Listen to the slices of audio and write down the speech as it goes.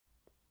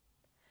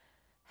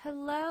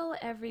Hello,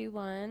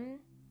 everyone.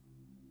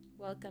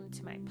 Welcome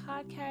to my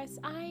podcast.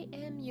 I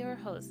am your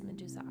host,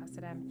 Medusa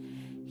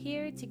Asadam,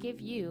 here to give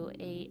you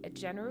a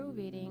general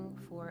reading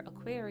for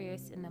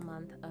Aquarius in the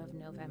month of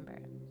November.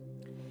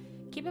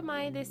 Keep in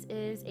mind, this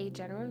is a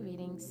general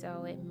reading,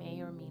 so it may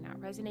or may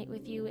not resonate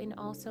with you. And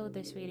also,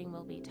 this reading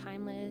will be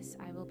timeless.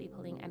 I will be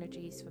pulling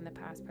energies from the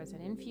past,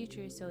 present, and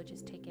future, so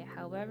just take it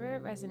however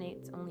it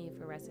resonates, only if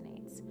it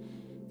resonates.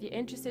 If you're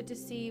interested to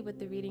see what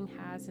the reading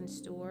has in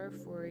store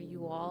for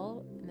you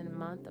all in the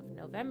month of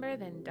November,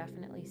 then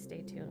definitely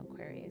stay tuned,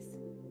 Aquarius.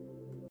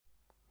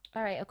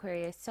 All right,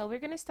 Aquarius. So we're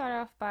going to start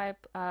off by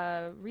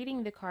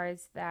reading the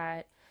cards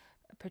that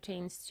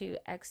pertains to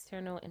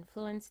external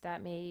influence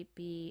that may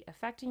be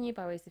affecting you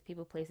by ways of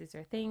people, places,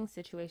 or things,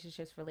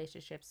 situationships,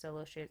 relationships,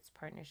 soloships,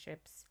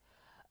 partnerships,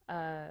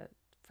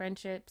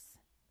 friendships.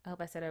 I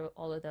hope I said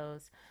all of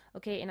those.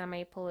 Okay, and I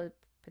may pull a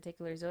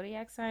particular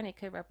zodiac sign. It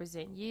could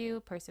represent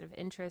you, person of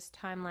interest,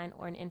 timeline,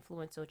 or an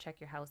influence. So check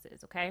your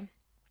houses, okay?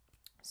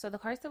 So the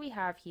cards that we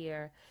have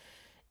here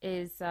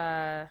is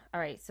all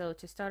right. So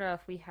to start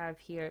off, we have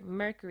here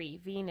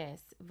Mercury,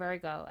 Venus,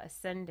 Virgo,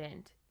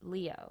 Ascendant,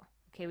 Leo.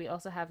 Okay, we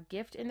also have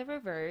gift in the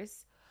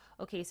reverse.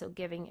 Okay, so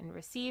giving and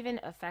receiving,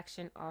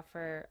 affection,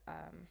 offer,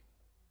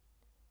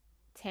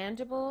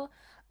 tangible.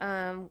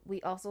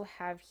 We also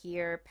have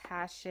here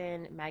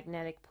passion,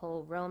 magnetic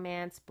pull,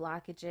 romance,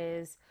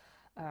 blockages,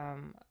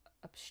 um,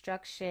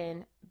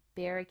 obstruction,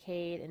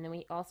 barricade, and then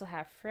we also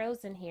have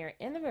frozen here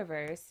in the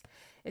reverse.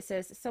 It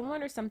says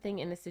someone or something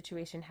in the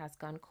situation has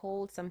gone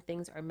cold. Some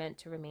things are meant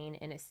to remain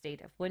in a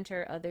state of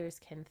winter.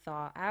 Others can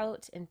thaw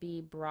out and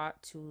be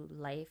brought to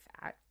life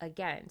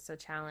again. So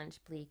challenge,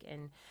 bleak,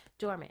 and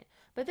dormant.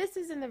 But this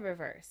is in the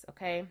reverse,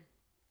 okay?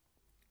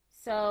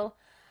 So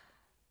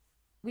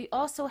we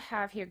also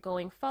have here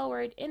going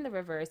forward in the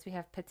reverse, we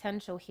have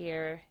potential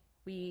here.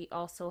 We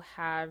also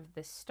have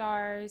the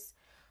stars,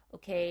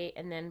 okay,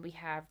 and then we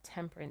have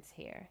temperance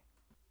here.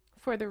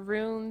 For the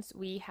runes,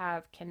 we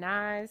have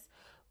Kanaz.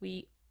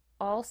 We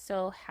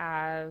also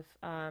have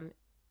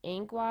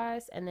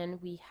Angwas, and then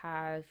we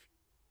have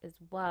as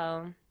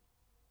well,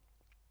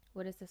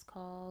 what is this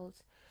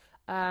called?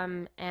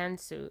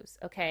 Ansus,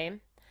 okay?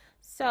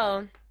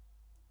 So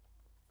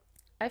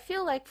I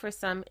feel like for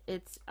some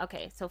it's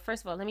okay. So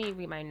first of all, let me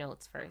read my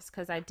notes first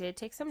because I did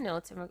take some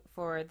notes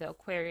for the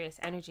Aquarius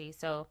energy.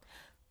 So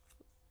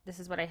this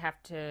is what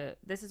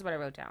I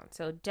wrote down.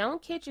 So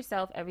don't kid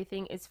yourself,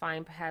 everything is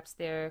fine. Perhaps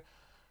there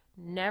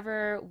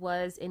never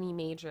was any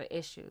major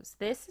issues.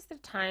 This is the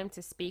time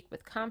to speak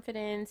with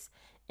confidence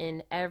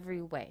in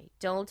every way.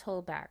 Don't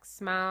hold back.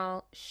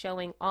 Smile,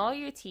 showing all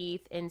your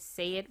teeth, and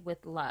say it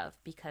with love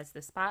because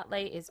the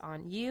spotlight is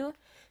on you.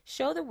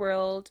 Show the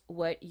world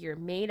what you're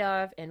made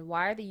of and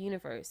why the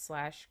universe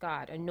slash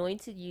God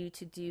anointed you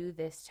to do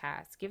this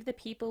task. Give the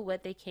people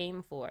what they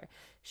came for.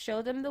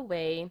 Show them the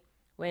way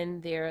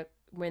when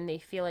they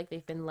feel like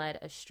they've been led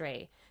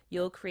astray.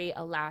 You'll create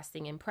a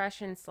lasting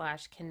impression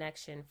slash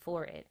connection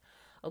for it.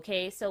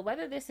 Okay, so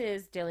whether this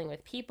is dealing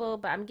with people,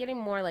 but I'm getting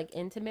more like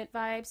intimate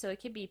vibes. So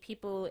it could be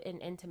people in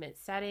intimate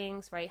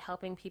settings, right?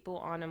 Helping people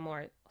on a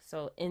more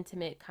so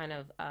intimate kind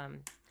of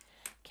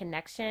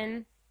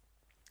connection.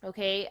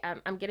 Okay,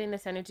 I'm getting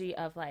this energy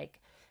of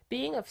like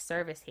being of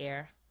service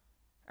here.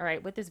 All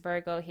right, with this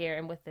Virgo here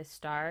and with the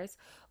stars,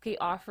 okay,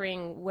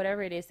 offering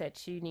whatever it is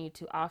that you need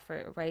to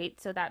offer, right?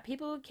 So that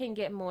people can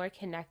get more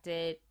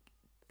connected,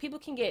 people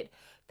can get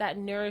that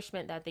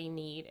nourishment that they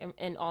need,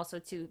 and also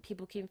to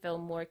people can feel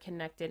more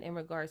connected in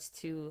regards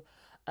to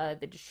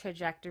the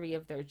trajectory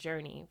of their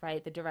journey,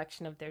 right? The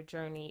direction of their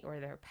journey or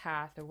their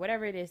path or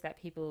whatever it is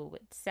that people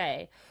would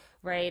say,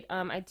 right?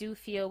 I do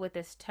feel with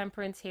this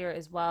temperance here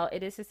as well,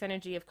 it is this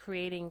energy of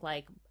creating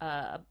like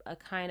a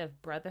kind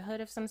of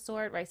brotherhood of some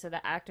sort, right? So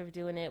the act of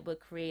doing it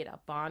would create a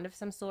bond of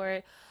some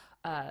sort,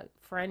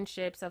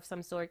 friendships of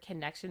some sort,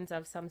 connections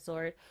of some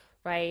sort,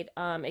 right?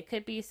 It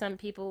could be some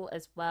people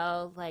as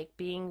well, like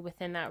being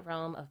within that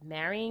realm of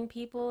marrying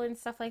people and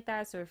stuff like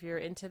that. So if you're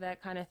into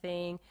that kind of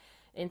thing,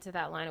 into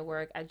that line of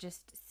work, I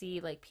just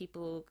see like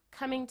people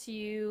coming to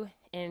you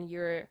and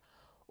you're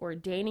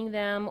ordaining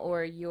them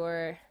or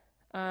you're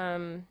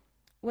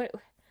what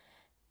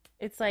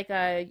it's like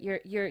you're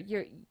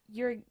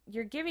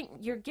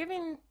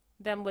giving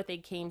them what they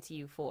came to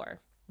you for,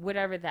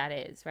 whatever that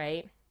is,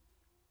 right?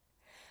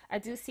 I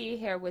do see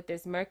here with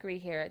this Mercury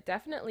here,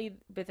 definitely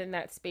within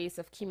that space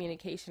of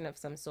communication of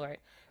some sort,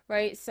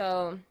 right?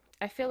 So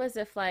I feel as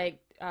if like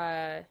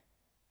I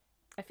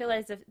feel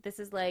as if this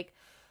is like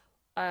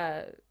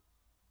uh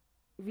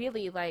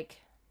really like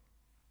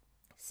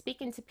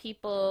speaking to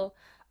people,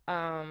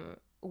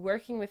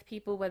 working with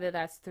people, whether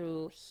that's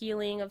through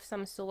healing of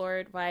some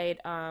sort, right?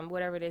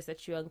 Whatever it is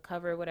that you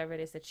uncover, whatever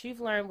it is that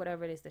you've learned,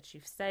 whatever it is that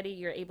you've studied,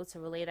 you're able to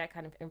relay that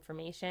kind of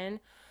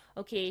information.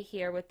 Okay,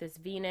 here with this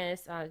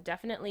Venus,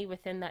 definitely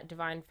within that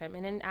divine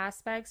feminine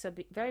aspect. So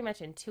very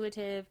much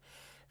intuitive,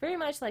 very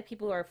much like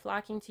people are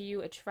flocking to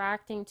you,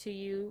 attracting to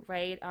you,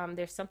 right?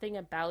 There's something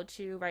about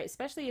you, right?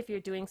 Especially if you're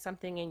doing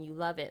something and you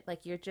love it,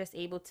 like you're just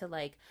able to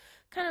like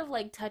kind of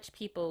like touch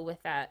people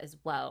with that as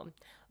well.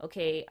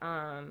 Okay.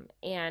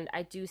 And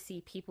I do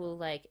see people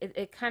like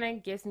it kind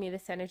of gives me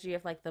this energy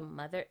of like the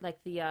mother,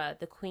 like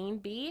the queen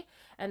bee,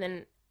 and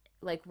then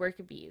like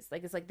worker bees.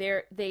 Like it's like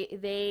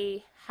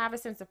they have a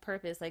sense of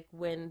purpose like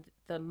when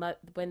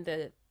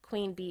the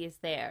queen bee is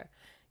there.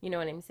 You know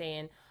what I'm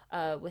saying?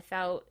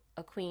 Without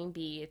a queen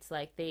bee, it's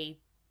like they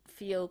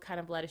feel kind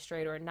of led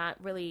astray or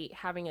not really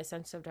having a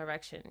sense of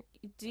direction.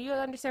 Do you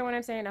understand what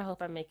I'm saying? I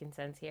hope I'm making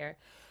sense here.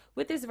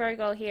 With this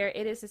Virgo here,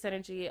 it is this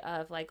energy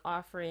of like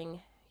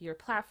offering your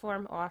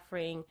platform,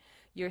 offering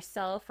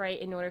yourself, right?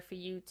 In order for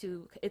you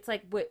to, it's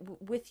like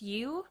with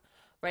you,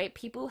 right?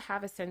 People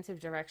have a sense of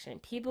direction.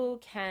 People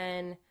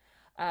can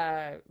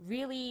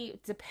really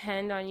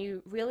depend on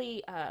you,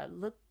 really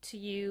look to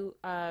you,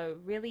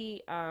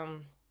 really,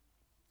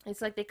 it's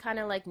like they kind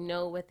of like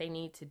know what they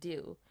need to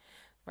do,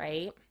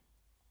 right?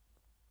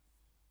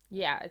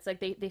 Yeah, it's like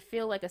they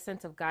feel like a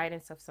sense of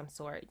guidance of some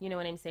sort. You know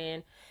what I'm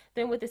saying?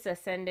 Then with this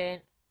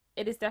ascendant,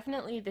 it is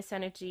definitely this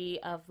energy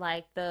of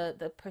like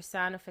the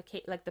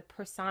personification, like the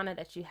persona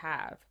that you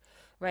have,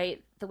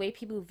 right? The way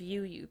people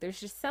view you. There's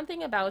just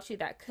something about you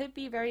that could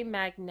be very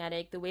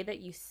magnetic. The way that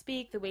you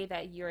speak, the way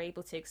that you're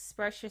able to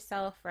express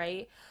yourself,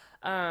 right?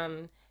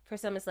 For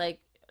some, it's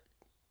like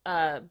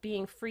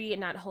being free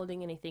and not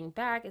holding anything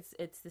back.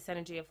 It's this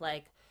energy of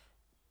like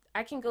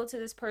I can go to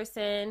this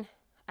person.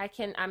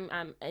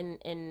 I'm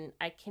and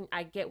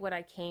I get what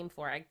I came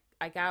for.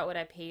 I got what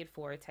I paid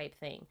for type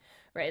thing,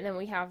 right? And then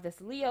we have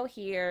this Leo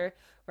here,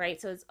 right?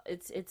 So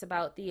it's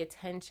about the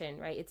attention,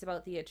 right? It's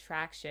about the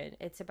attraction.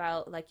 It's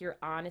about like your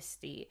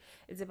honesty.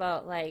 It's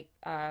about like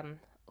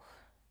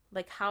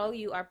how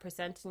you are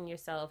presenting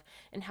yourself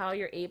and how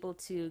you're able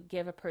to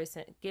give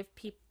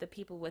the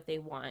people what they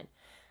want,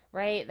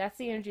 right? That's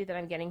the energy that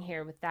I'm getting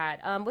here with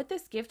that. With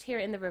this gift here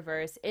in the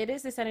reverse, it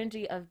is this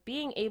energy of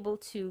being able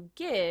to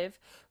give,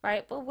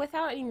 right? But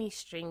without any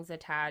strings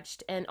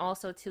attached. And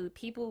also, too,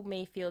 people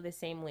may feel the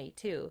same way,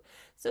 too.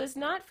 So it's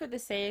not for the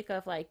sake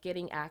of like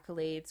getting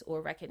accolades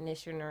or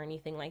recognition or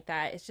anything like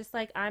that. It's just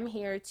like I'm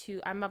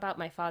about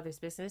my father's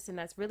business. And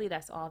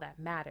that's all that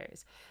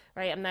matters,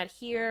 right? I'm not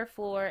here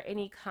for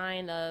any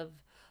kind of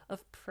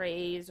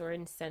praise or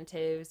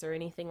incentives or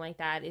anything like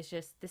that. It's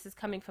just this is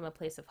coming from a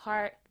place of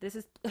heart. This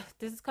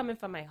is coming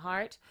from my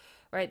heart,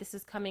 right? This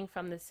is coming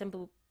from the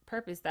simple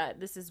purpose that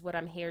this is what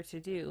I'm here to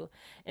do.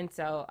 And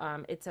so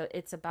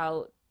it's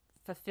about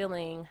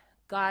fulfilling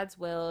God's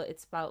will.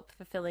 It's about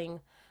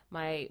fulfilling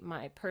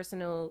my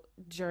personal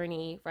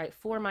journey, right?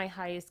 For my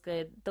highest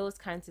good, those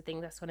kinds of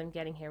things. That's what I'm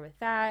getting here with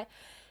that.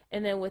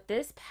 And then with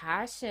this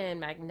passion,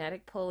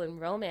 magnetic pull, and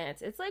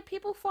romance, it's like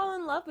people fall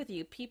in love with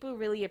you. People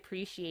really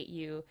appreciate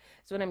you.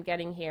 Is what I'm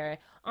getting here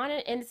on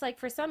it. And it's like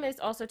for some,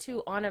 it's also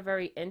too on a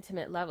very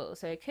intimate level.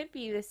 So it could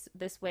be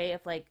this way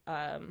of like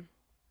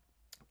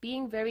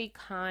being very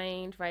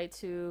kind, right,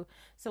 to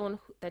someone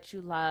that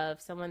you love,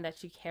 someone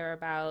that you care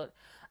about.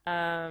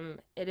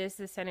 It is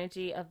this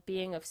energy of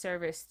being of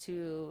service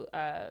to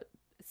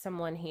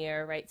someone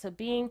here, right? So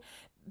being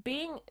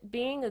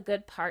a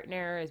good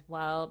partner as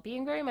well,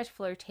 being very much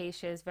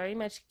flirtatious, very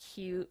much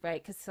cute,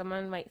 right? Because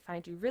someone might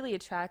find you really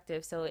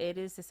attractive. So it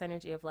is this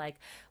energy of like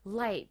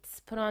lights,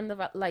 put on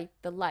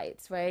the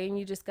lights, right? And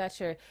you just got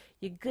your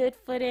good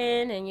foot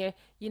in, and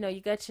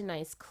you got your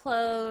nice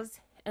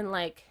clothes, and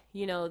like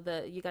you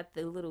got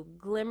the little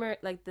glimmer,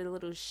 like the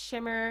little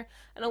shimmer.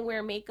 I don't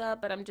wear makeup,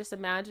 but I'm just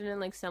imagining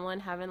like someone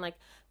having like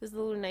this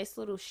little nice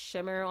little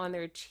shimmer on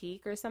their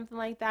cheek or something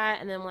like that,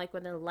 and then like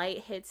when the light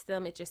hits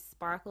them it just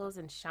sparkles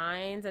and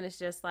shines, and it's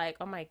just like,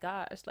 oh my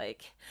gosh,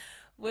 like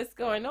what's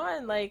going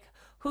on, like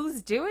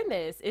who's doing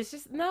this? It's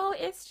just no,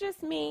 it's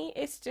just me,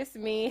 it's just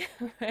me.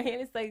 Right?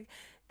 It's like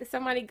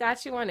somebody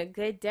got you on a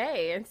good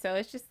day, and so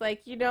it's just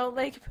like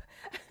like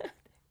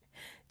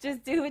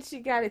just do what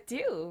you gotta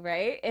do,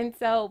 right? And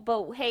so,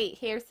 but hey,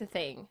 here's the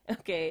thing,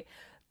 okay?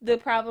 The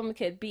problem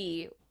could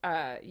be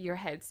your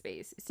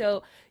headspace.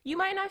 So you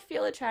might not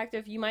feel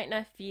attractive. You might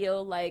not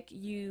feel like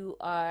you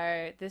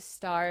are the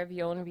star of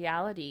your own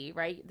reality,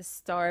 right? The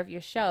star of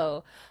your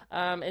show.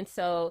 And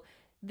so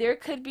there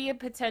could be a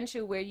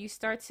potential where you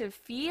start to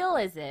feel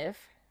as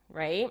if,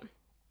 right?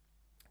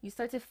 You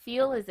start to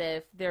feel as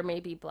if there may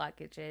be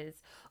blockages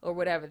or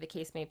whatever the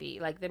case may be.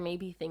 Like there may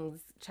be things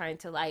trying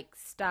to like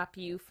stop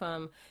you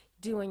from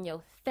doing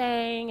your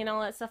thing and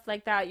all that stuff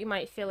like that. You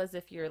might feel as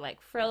if you're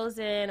like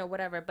frozen or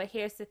whatever. But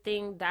here's the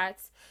thing,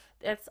 that's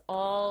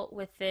all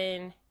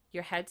within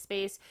your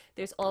headspace.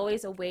 There's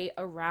always a way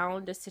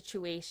around a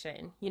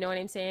situation. You know what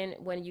I'm saying?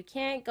 When you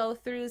can't go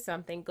through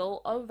something,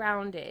 go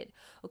around it.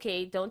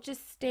 Okay? Don't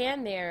just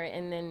stand there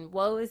and then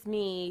woe is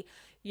me,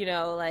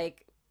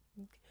 like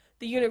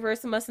the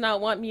universe must not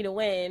want me to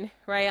win,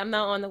 right? I'm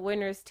not on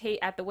the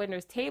at the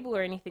winner's table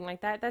or anything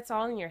like that. That's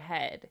all in your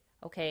head,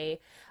 okay?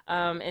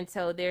 And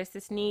so there's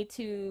this need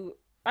to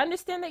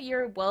understand that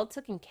you're well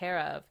taken care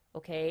of,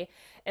 okay,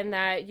 and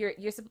that you're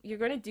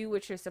going to do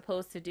what you're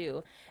supposed to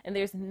do, and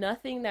there's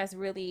nothing that's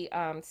really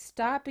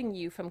stopping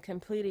you from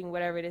completing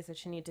whatever it is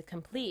that you need to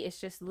complete. It's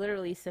just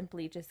literally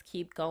simply just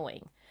keep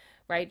going,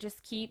 right?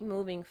 Just keep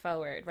moving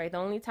forward, right? The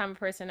only time a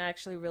person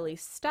actually really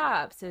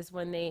stops is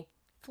when they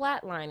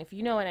flatline, if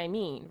you know what I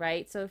mean,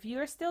 right? So if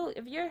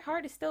your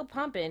heart is still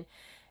pumping,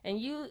 and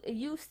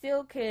you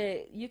still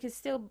could you could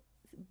still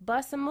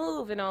bust a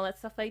move and all that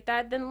stuff like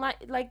that, then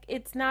like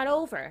it's not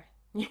over,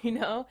 you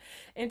know.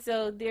 And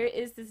so there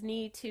is this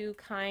need to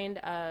kind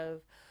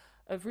of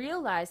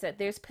realize that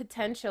there's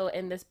potential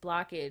in this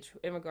blockage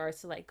in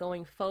regards to like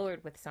going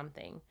forward with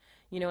something,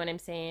 you know what I'm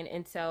saying.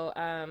 And so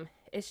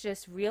it's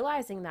just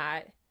realizing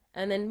that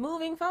and then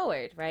moving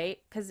forward, right?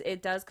 Because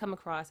it does come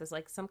across as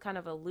like some kind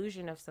of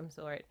illusion of some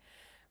sort,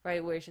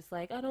 right? Where it's just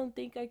like, I don't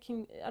think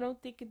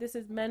this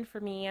is meant for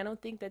me. I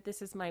don't think that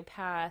this is my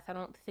path. I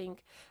don't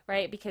think,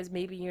 right? Because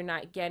maybe you're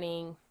not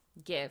getting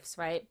gifts,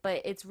 right?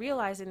 But it's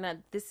realizing that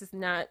this is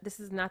not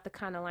the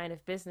kind of line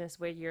of business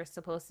where you're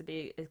supposed to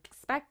be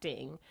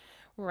expecting,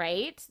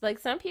 right? Like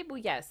some people,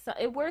 yes,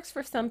 it works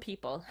for some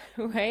people,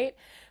 right?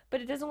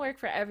 But it doesn't work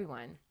for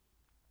everyone.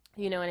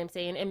 You know what I'm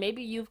saying? And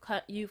maybe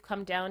you've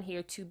come down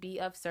here to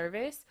be of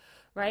service,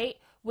 right?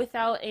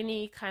 Without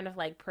any kind of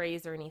like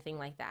praise or anything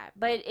like that.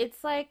 But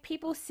it's like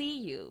people see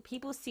you.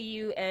 People see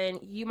you and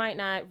you might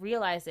not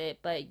realize it,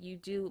 but you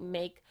do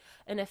make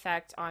an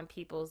effect on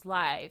people's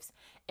lives.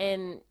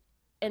 And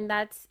and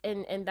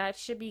that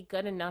should be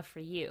good enough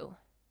for you.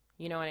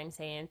 You know what I'm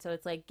saying? So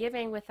it's like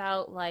giving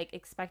without like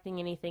expecting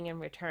anything in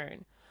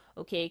return.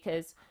 Okay,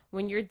 because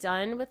when you're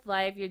done with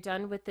life, you're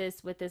done with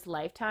this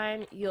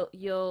lifetime, you'll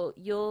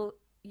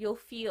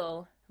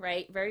feel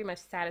right very much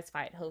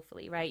satisfied,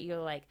 hopefully, right?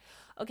 You're like,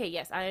 okay,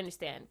 yes, I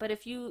understand. But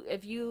if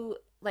you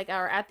like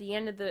are at the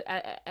end of the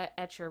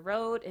at your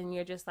road and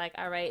you're just like,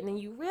 all right, and then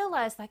you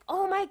realize like,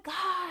 oh my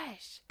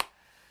gosh,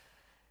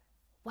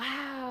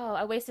 wow,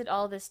 I wasted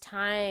all this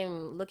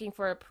time looking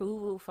for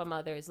approval from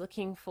others,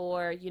 looking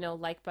for, you know,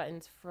 like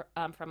buttons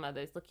from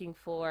others, looking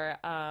for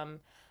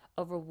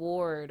a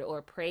reward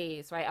or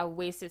praise, right? I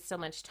wasted so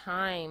much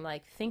time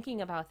like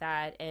thinking about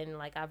that, and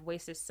like I've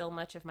wasted so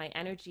much of my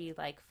energy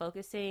like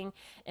focusing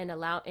and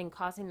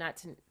causing that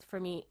to for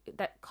me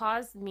that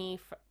caused me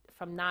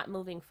from not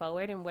moving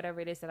forward and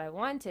whatever it is that I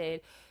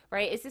wanted,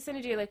 right? It's this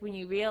energy like when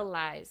you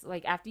realize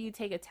like after you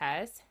take a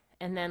test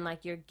and then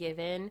like you're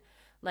given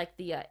like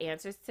the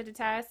answers to the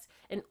test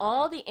and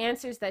all the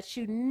answers that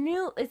you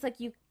knew, it's like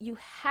you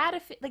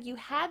had like you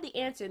had the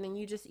answer and then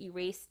you just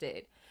erased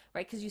it,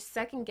 right? Because you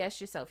second guessed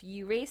yourself,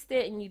 you erased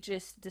it and you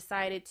just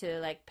decided to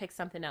like pick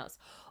something else.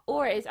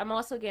 Or is I'm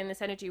also getting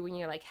this energy when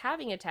you're like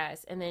having a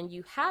test and then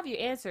you have your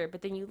answer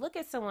but then you look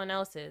at someone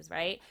else's,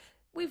 right?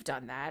 We've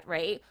done that,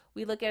 right?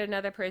 We look at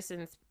another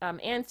person's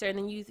answer and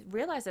then you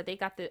realize that they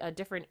got a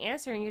different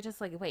answer and you're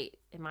just like, wait,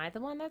 am I the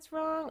one that's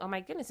wrong? Oh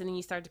my goodness. And then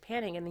you start to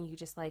panic and then you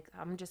just like,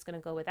 I'm just going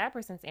to go with that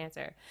person's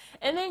answer.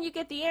 And then you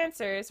get the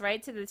answers,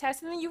 right, to the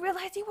test and then you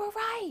realize you were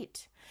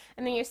right.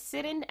 And then you're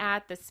sitting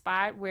at the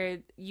spot where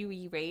you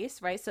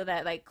erase, right? So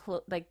that like,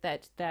 like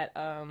that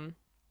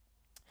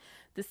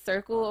the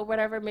circle or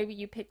whatever, maybe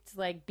you picked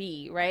like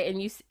B, right? And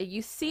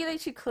you see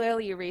that you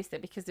clearly erased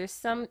it because there's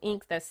some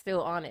ink that's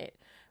still on it,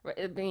 right?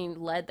 I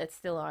mean, lead that's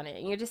still on it,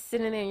 and you're just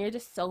sitting there and you're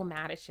just so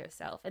mad at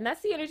yourself. And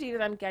that's the energy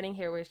that I'm getting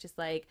here, where it's just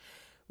like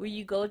where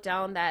you go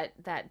down that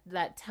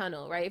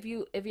tunnel, right? If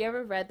you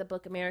ever read the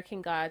book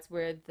American Gods,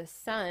 where the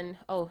son,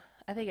 oh,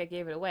 I think I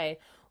gave it away.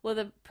 Well,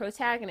 the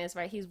protagonist,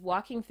 right? He's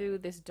walking through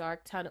this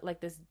dark tunnel, like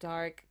this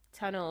dark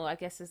tunnel, I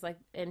guess is like,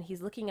 and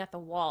he's looking at the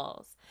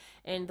walls,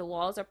 and the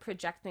walls are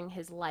projecting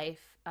his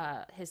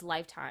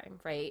lifetime,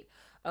 right,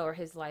 or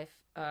his life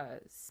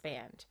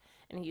spanned,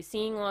 and he's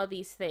seeing all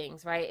these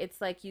things, right?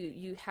 It's like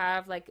you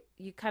have like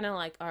you kind of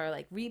like are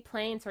like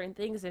replaying certain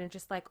things, and it's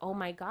just like, oh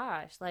my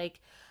gosh,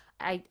 like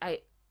I I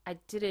I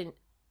didn't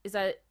is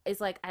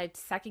like I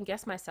second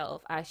guessed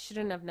myself. I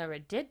shouldn't have never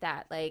did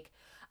that. Like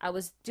I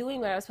was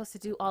doing what I was supposed to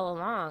do all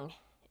along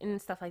and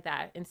stuff like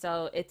that. And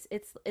so it's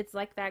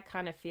like that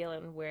kind of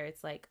feeling where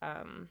it's like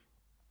I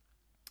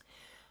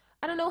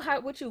don't know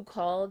how what you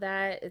call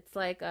that. It's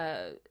like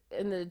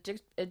in the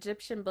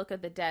Egyptian Book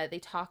of the Dead, they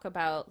talk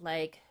about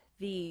like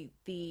the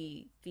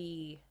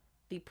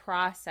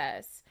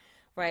process,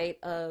 right,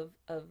 of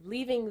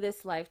leaving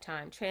this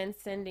lifetime,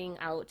 transcending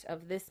out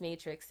of this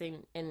matrix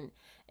and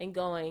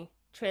going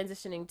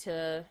transitioning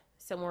to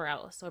somewhere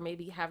else, or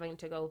maybe having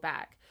to go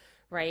back,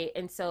 right?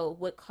 And so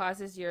what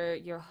causes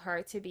your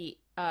heart to be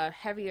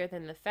heavier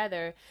than the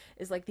feather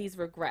is like these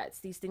regrets,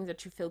 these things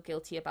that you feel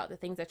guilty about, the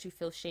things that you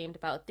feel shamed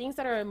about, things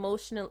that are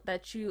emotional,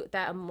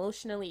 that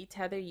emotionally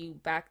tether you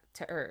back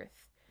to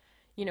earth.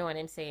 You know what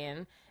I'm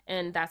saying?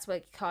 And that's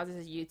what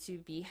causes you to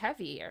be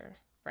heavier,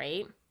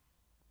 right?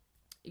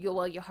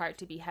 Your heart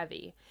to be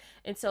heavy.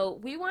 And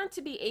so we want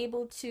to be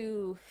able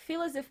to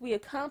feel as if we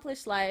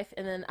accomplish life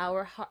and then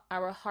our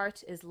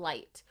heart is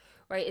light,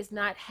 right? It's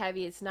not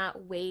heavy, it's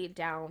not weighed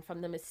down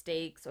from the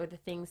mistakes or the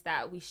things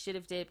that we should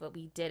have did but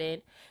we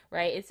didn't,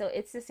 right? And so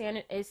it's this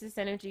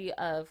energy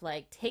of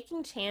like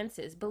taking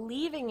chances,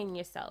 believing in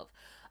yourself,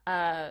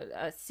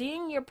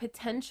 seeing your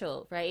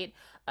potential, right?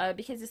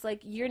 Because it's like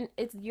you're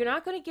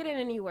not going to get it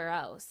anywhere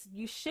else.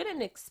 You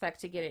shouldn't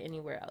expect to get it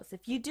anywhere else.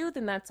 If you do,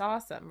 then that's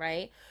awesome,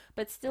 right?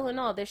 But still, in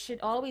all, there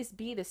should always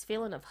be this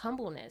feeling of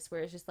humbleness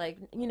where it's just like,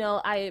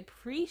 I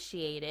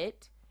appreciate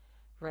it,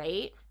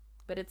 right?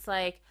 But it's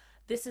like,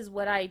 this is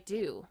what I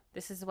do.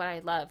 This is what I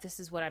love. This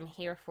is what I'm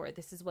here for.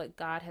 This is what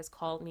God has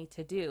called me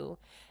to do.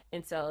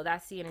 And so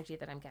that's the energy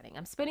that I'm getting.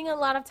 I'm spending a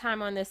lot of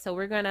time on this, so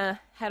we're going to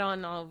head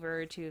on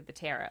over to the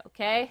tarot,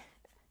 okay?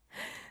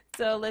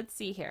 So let's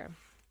see here.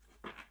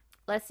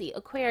 Let's see,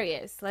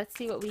 Aquarius. Let's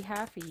see what we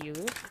have for you.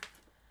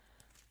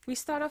 We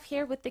start off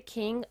here with the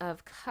King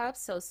of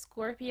Cups, so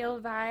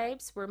Scorpio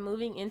vibes. We're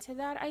moving into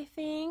that, I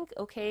think,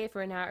 okay, if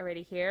we're not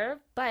already here.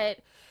 But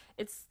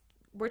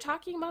we're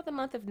talking about the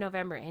month of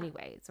November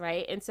anyways,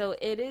 right? And so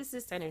it is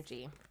this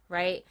energy,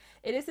 right?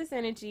 It is this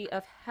energy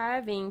of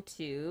having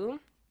to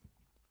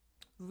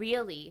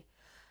really,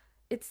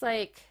 it's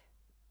like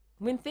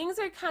when things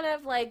are kind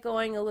of like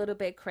going a little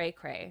bit cray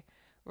cray,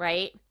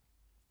 right?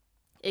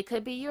 It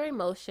could be your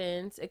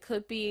emotions, it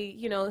could be,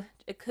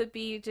 it could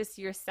be just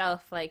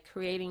yourself like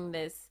creating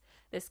this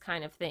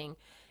kind of thing.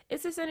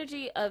 It's this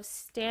energy of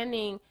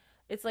standing,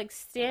 it's like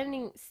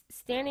standing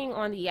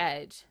on the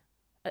edge,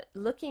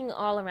 looking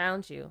all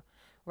around you,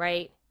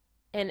 right?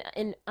 And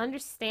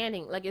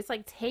understanding, like it's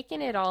like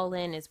taking it all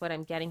in is what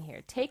I'm getting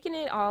here. Taking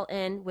it all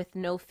in with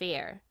no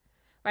fear,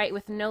 right?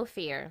 With no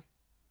fear.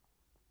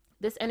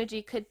 This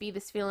energy could be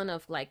this feeling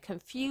of like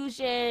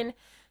confusion,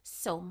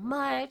 so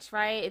much,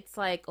 right? It's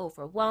like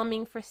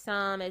overwhelming for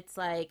some. It's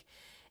like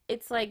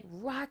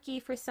rocky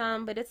for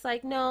some, but it's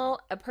like no,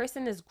 a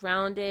person is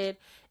grounded,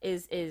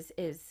 is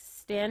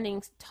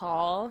standing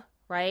tall,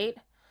 right?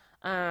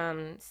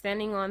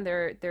 Standing on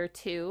their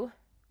two,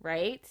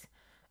 right?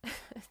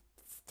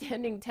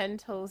 Standing 10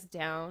 toes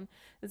down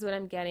is what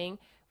I'm getting,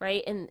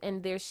 right?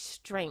 And there's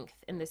strength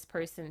in this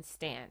person's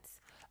stance.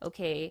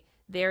 Okay,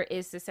 there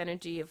is this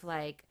energy of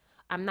like,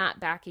 I'm not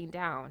backing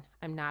down.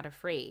 I'm not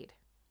afraid,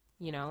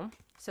 you know?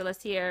 So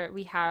let's hear,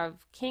 we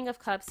have King of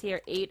Cups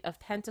here, Eight of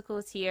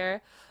Pentacles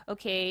here,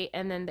 okay,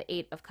 and then the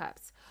Eight of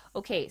Cups.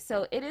 Okay,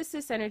 so it is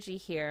this energy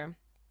here,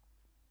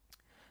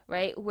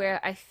 right,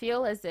 where I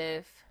feel as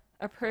if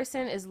a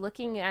person is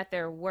looking at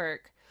their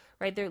work,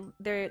 right?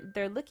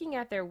 They're looking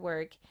at their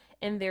work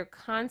and they're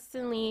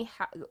constantly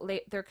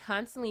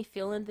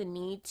feeling the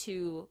need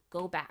to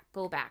go back,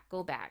 go back,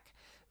 go back,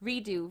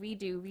 redo,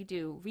 redo,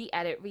 redo,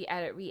 re-edit,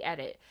 re-edit,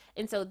 re-edit.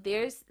 And so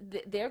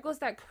there goes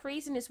that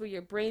craziness where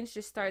your brain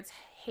just starts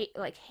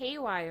like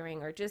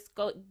haywiring or just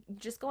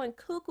going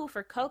cuckoo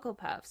for Cocoa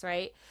Puffs,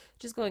 right?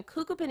 Just going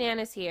cuckoo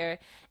bananas here.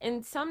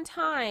 And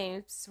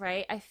sometimes,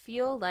 right, I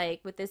feel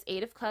like with this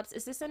Eight of Cups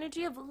is this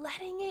energy of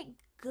letting it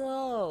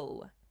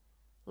go.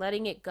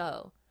 Letting it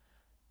go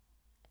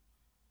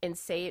and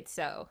say it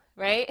so,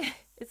 right?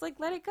 It's like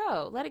let it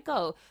go. Let it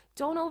go.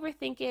 Don't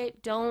overthink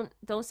it. Don't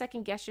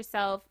second guess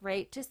yourself,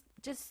 right? Just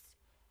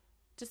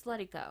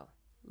let it go.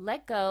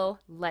 Let go,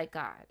 let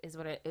God is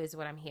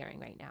what I'm hearing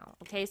right now.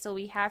 Okay? So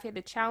we have here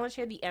the challenge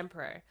here, the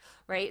Emperor,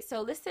 right?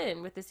 So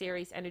listen, with this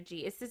Aries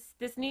energy, it's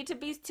this need to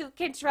be too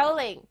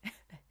controlling.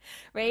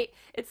 Right?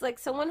 It's like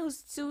someone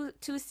who's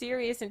too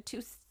serious and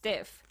too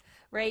stiff,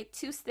 right?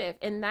 Too stiff.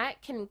 And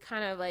that can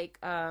kind of like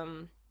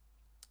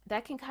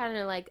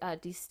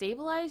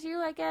destabilize you,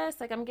 I guess.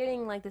 Like I'm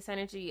getting like this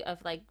energy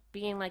of like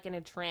being like in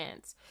a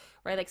trance,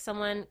 right? Like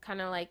someone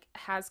kind of like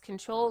has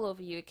control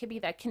over you. It could be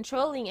that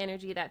controlling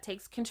energy that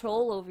takes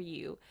control over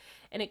you,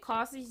 and it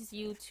causes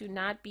you to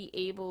not be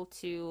able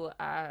to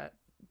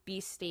be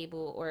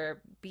stable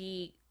or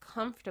be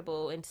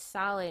comfortable and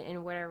solid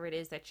in whatever it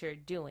is that you're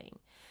doing,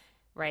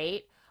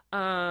 right?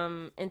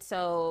 And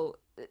so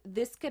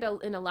this could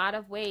in a lot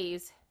of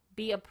ways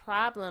be a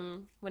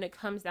problem when it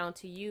comes down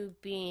to you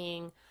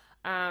being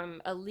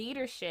a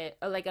leadership,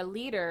 like a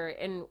leader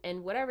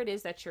in whatever it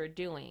is that you're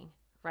doing,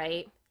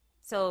 right?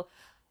 So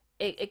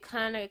it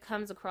kind of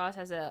comes across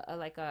as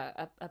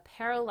a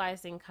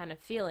paralyzing kind of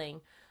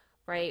feeling,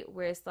 right?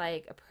 Where it's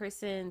like a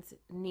person's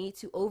need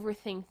to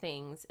overthink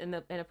things and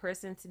a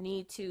person's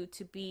need to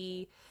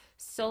be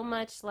so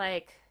much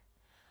like,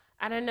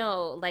 I don't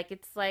know, like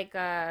it's like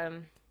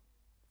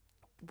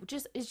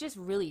just it's just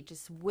really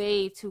just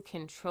way too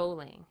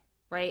controlling,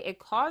 right? It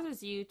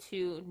causes you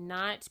to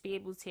not be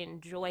able to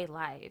enjoy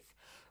life,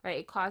 right?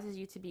 It causes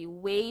you to be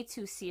way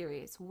too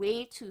serious,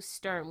 way too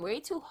stern, way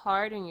too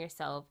hard on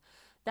yourself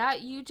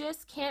that you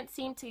just can't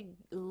seem to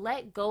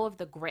let go of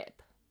the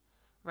grip,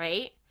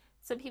 right?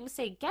 Some people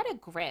say get a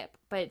grip,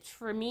 but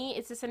for me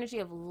it's this energy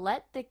of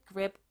let the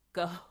grip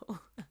go.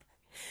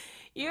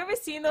 You ever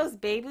seen those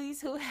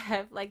babies who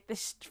have like the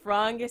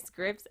strongest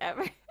grips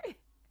ever?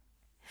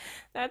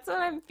 That's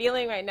what I'm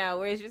feeling right now,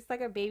 where it's just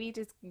like a baby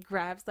just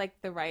grabs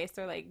like the rice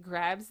or like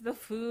grabs the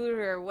food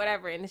or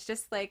whatever. And it's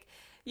just like,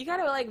 you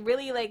gotta like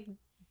really like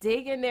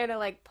dig in there to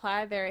like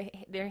pry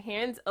their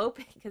hands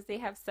open because they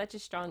have such a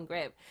strong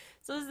grip.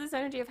 So it's this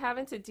energy of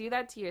having to do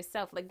that to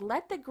yourself. Like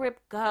let the grip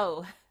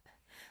go.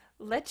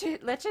 Let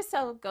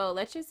yourself go.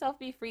 Let yourself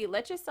be free.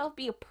 Let yourself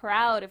be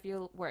proud of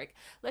your work.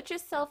 Let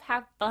yourself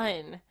have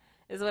fun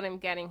is what I'm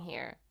getting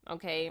here.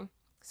 Okay?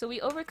 So we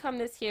overcome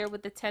this here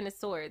with the 10 of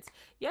swords.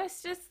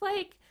 Yes, just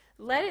like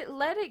let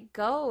it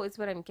go is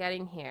what I'm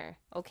getting here.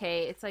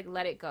 Okay? It's like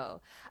let it go.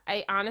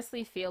 I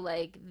honestly feel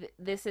like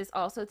this is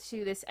also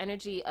to this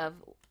energy of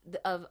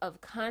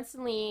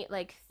constantly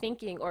like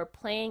thinking or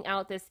playing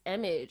out this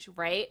image,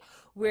 right?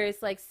 Where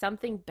it's like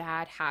something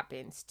bad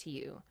happens to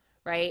you,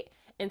 right?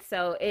 And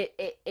so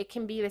it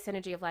can be this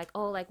energy of like,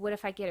 oh, like what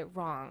if I get it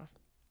wrong?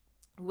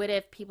 What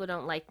if people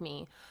don't like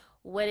me?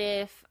 What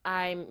if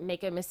I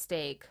make a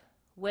mistake?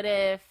 What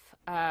if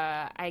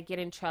I get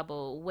in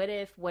trouble? What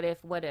if?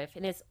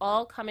 And it's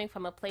all coming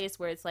from a place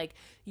where it's like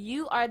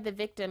you are the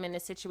victim in a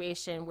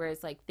situation where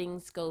it's like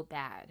things go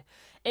bad.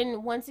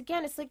 And once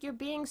again, it's like you're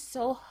being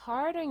so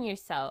hard on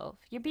yourself.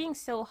 You're being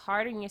so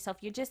hard on yourself.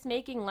 You're just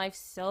making life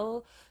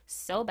so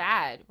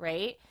bad,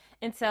 right?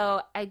 And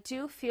so I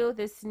do feel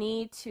this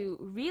need to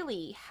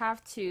really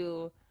have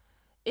to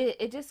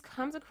it just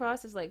comes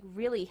across as like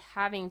really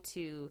having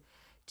to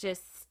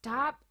just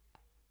stop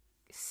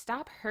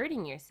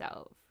hurting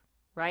yourself,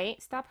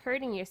 right? Stop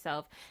hurting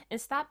yourself and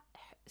stop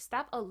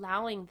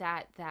allowing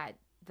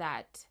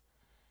that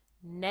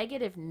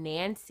negative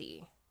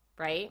Nancy,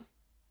 right?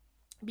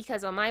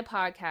 Because on my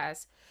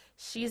podcast,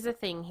 she's a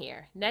thing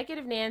here.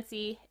 Negative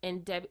Nancy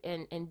and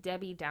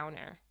Debbie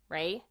Downer,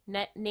 right?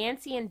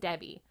 Nancy and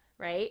Debbie,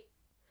 right?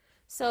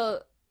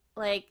 So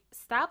like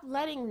stop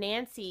letting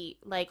Nancy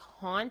like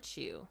haunt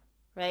you,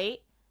 right?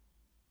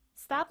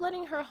 Stop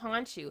letting her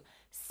haunt you.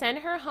 Send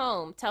her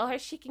home. Tell her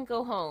she can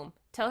go home.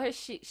 Tell her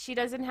she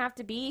doesn't have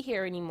to be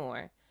here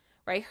anymore.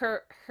 Right?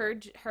 Her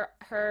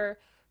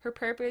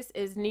purpose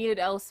is needed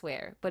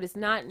elsewhere, but it's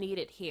not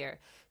needed here.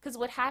 Because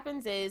what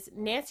happens is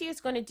Nancy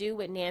is going to do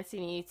what Nancy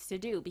needs to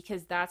do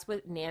because that's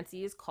what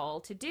Nancy is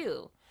called to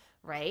do,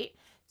 right?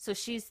 So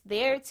she's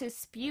there to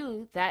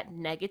spew that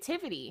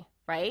negativity,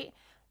 right?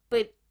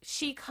 But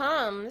she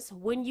comes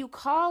when you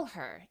call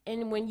her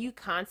and when you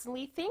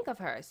constantly think of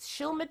her.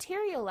 She'll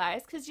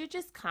materialize because you're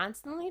just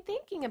constantly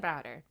thinking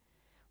about her,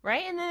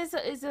 right? And then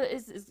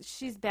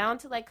she's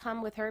bound to like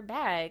come with her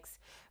bags,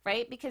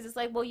 right? Because it's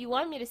like, well, you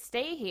want me to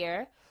stay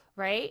here,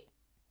 right?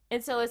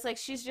 And so it's like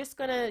she's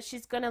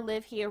gonna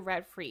live here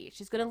rent free.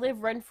 She's gonna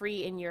live rent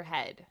free in your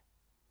head.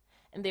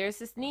 And there's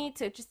this need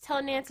to just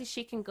tell Nancy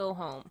she can go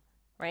home,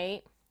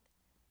 right?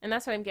 And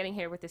that's what I'm getting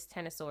here with this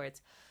 10 of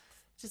swords.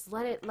 Just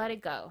let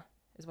it go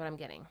is what I'm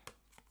getting.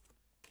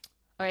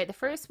 All right, the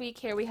first week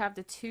here we have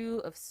the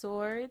 2 of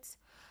swords.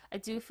 I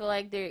do feel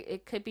like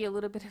it could be a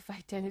little bit of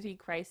identity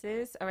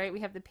crisis. All right, we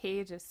have the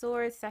page of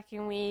swords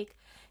second week,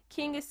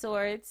 king of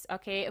swords,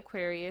 okay,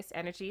 Aquarius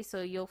energy,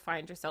 so you'll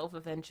find yourself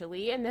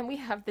eventually. And then we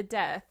have the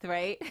death,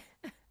 right?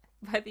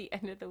 By the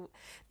end of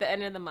the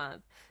end of the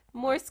month.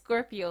 More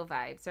Scorpio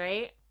vibes,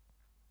 right?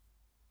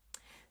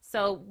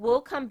 So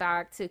we'll come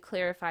back to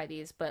clarify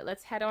these, but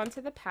let's head on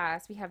to the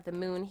past. We have the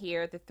moon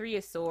here, the 3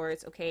 of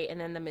swords, okay, and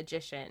then the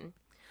magician.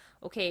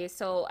 Okay,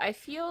 so I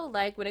feel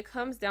like when it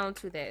comes down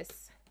to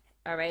this,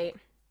 all right,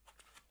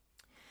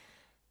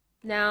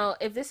 now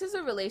if this is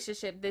a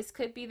relationship, this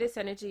could be this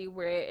energy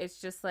where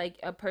it's just like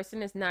a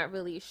person is not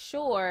really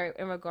sure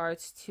in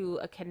regards to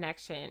a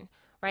connection,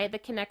 right? The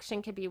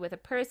connection could be with a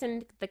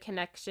person, the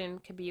connection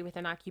could be with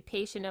an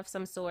occupation of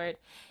some sort.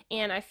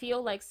 And I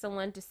feel like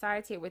someone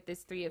decides here with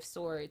this 3 of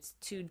swords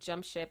to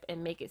jump ship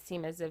and make it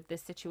seem as if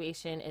this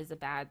situation is a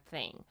bad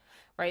thing,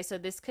 right? So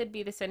this could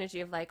be this energy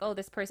of like, oh,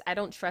 this person, I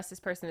don't trust this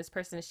person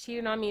is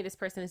cheating on me, this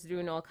person is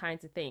doing all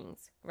kinds of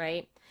things,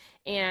 right?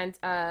 And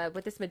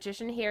with this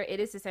magician here, it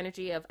is this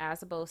energy of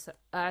as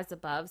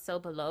above, so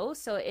below.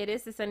 So it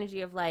is this energy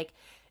of like,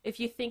 if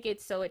you think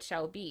it, so it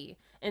shall be.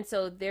 And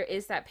so there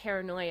is that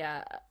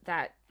paranoia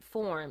that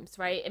forms,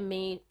 right? It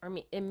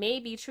may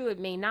be true, it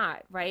may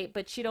not, right?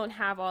 But you don't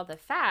have all the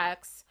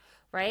facts,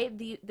 right?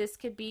 This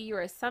could be your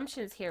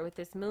assumptions here with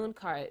this moon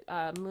card.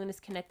 Moon is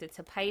connected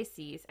to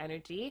Pisces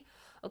energy.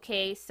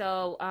 Okay,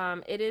 so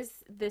it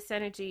is this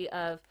energy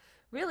of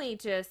really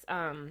just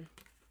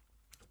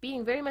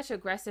being very much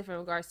aggressive in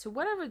regards to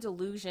whatever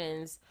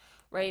delusions,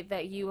 right,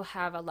 that you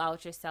have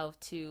allowed yourself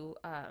to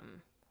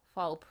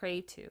fall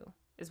prey to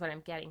is what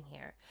I'm getting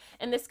here.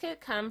 And this could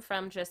come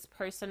from just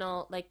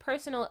personal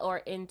or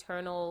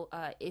internal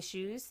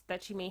issues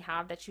that you may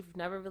have that you've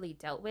never really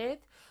dealt with.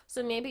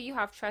 So maybe you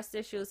have trust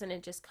issues and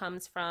it just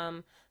comes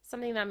from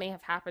something that may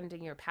have happened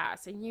in your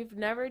past and you've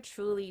never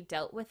truly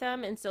dealt with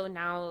them. And so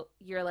now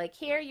you're like,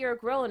 here, you're a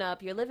grown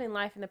up, you're living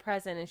life in the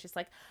present. And it's just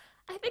like,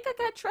 I think I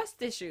got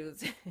trust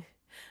issues.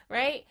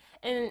 Right?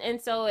 And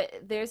so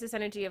there's this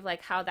energy of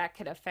like how that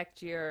could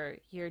affect your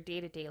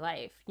day-to-day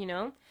life, you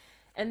know?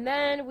 And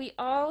then we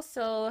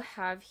also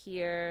have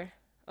here,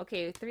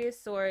 okay, 3 of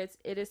swords.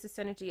 It is this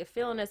energy of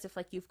feeling as if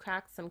like you've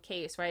cracked some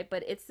case, right?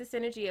 But it's this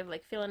energy of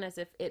like feeling as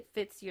if it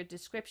fits your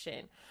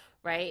description,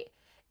 right?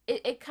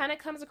 it kind of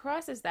comes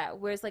across as that,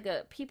 whereas like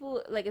a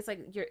people like it's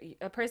like you're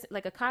a person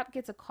like a cop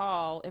gets a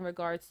call in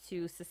regards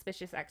to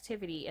suspicious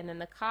activity, and then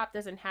the cop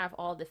doesn't have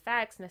all the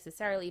facts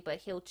necessarily, but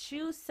he'll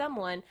choose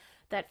someone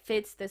that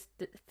fits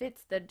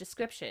the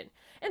description,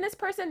 and this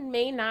person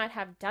may not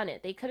have done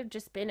it. They could have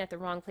just been at the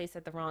wrong place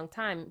at the wrong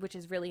time, which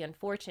is really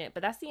unfortunate.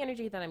 But that's the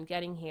energy that I'm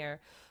getting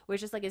here, where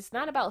it's just like it's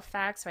not about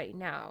facts right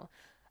now,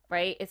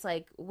 right? It's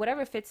like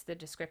whatever fits the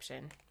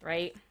description,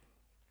 right?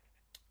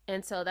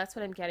 And so that's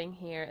what I'm getting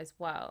here as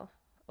well.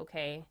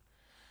 Okay.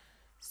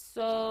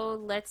 So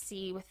let's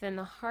see, within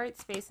the heart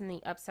space and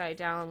the upside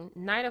down,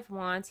 Knight of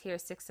Wands here,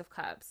 Six of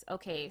Cups.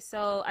 Okay,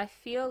 so I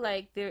feel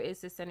like there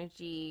is this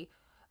energy.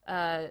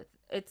 Uh,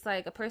 it's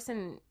like a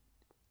person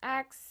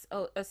acts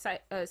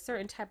a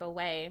certain type of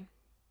way,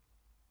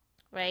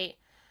 right?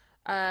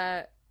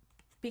 Uh,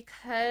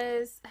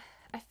 because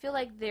I feel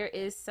like there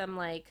is some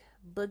like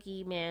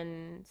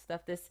boogeyman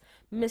stuff, this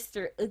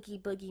Mr. Oogie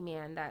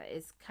Boogeyman that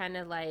is kind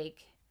of like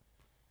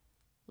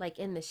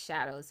in the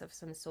shadows of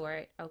some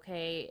sort.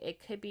 Okay,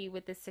 it could be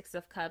with the Six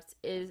of Cups,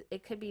 is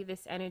it could be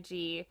this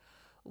energy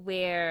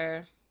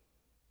where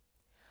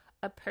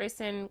a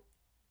person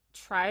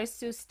tries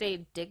to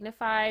stay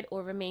dignified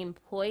or remain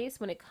poised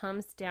when it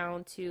comes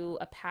down to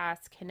a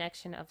past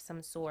connection of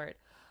some sort.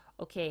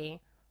 Okay,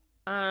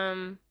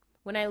 um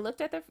when I looked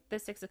at the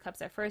Six of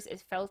Cups at first,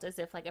 it felt as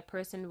if like a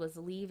person was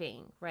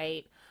leaving,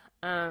 right?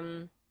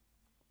 um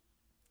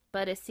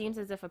but it seems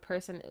as if a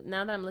person,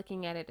 now that I'm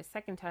looking at it a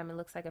second time, it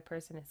looks like a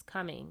person is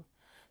coming.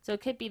 So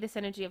it could be this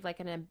energy of like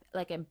an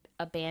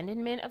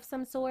abandonment of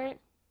some sort.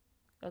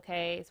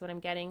 Okay, is what I'm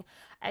getting.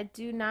 I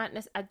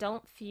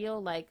don't feel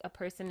like a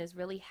person is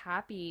really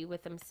happy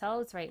with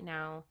themselves right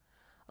now.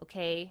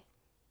 Okay,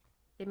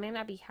 they may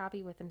not be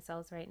happy with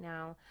themselves right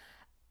now.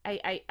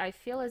 I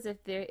feel as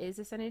if there is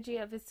this energy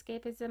of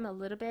escapism a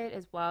little bit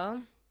as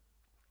well.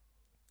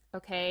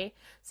 Okay,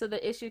 so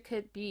the issue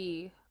could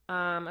be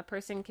a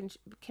person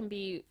can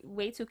be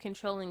way too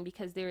controlling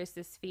because there is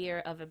this fear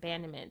of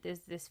abandonment. There's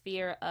this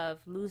fear of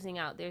losing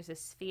out. There's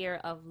this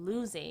fear of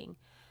losing,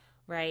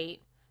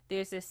 right?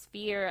 There's this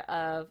fear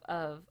of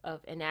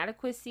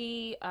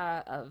inadequacy,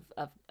 of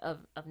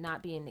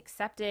not being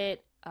accepted,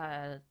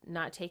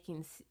 not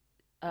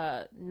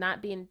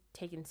being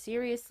taken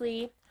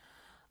seriously.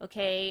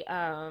 Okay,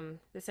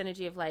 this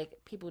energy of like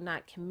people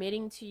not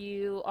committing to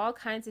you, all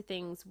kinds of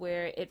things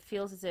where it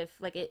feels as if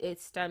like it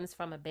stems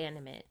from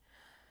abandonment.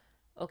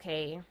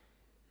 Okay,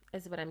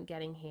 is what I'm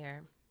getting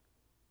here.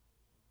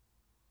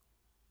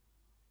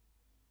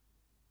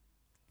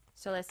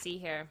 So let's see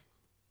here.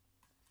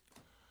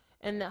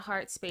 In the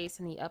heart space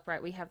and the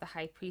upright, we have the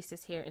High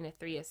Priestess here and the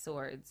Three of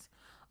Swords.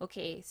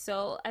 Okay,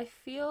 so I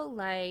feel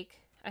like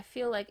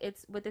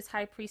it's with this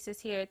High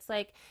Priestess here, it's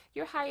like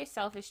your higher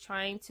self is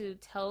trying to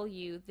tell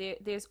you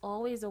there's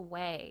always a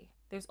way.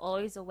 There's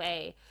always a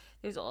way.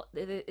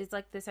 It's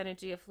like this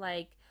energy of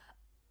like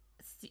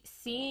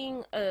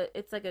seeing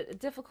it's like a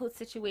difficult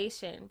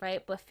situation,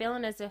 right? But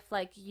feeling as if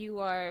like you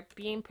are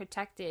being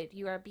protected,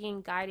 you are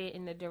being guided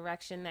in the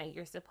direction that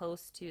you're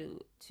supposed to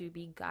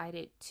be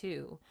guided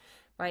to,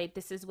 right?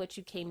 This is what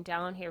you came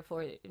down here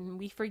for, and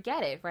we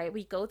forget it, right?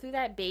 We go through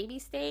that baby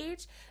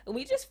stage and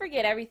we just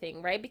forget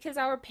everything, right? Because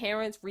our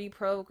parents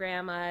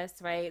reprogram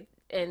us, right?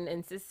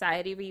 And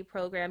society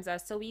reprograms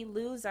us, so we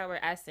lose our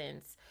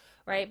essence,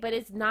 right? But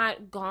it's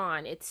not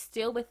gone, it's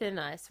still within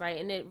us,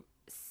 right? And it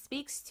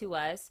speaks to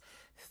us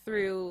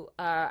through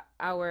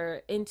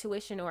our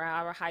intuition or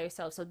our higher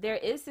self. So there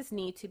is this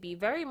need to be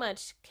very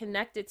much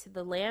connected to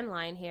the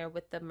landline here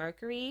with the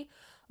Mercury.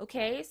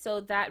 Okay, so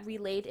that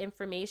relayed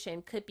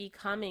information could be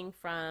coming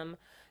from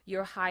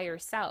your higher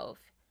self.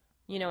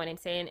 You know what I'm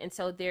saying? And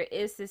so there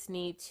is this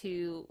need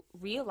to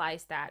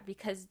realize that,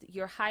 because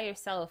your higher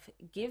self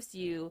gives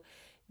you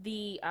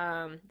the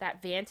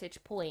that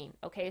vantage point.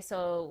 Okay,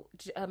 so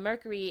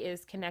Mercury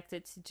is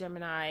connected to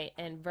Gemini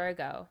and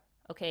Virgo.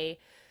 Okay,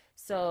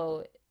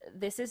 so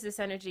this is this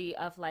energy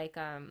of like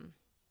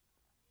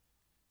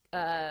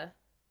uh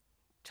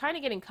trying to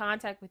get in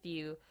contact with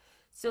you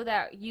so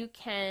that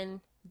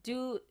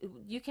do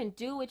you can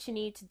do what you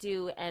need to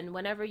do. And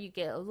whenever you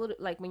get a little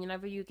like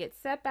whenever you get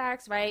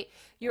setbacks, right,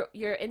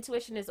 your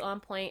intuition is on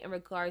point in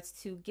regards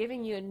to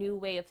giving you a new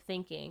way of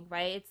thinking,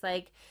 right? It's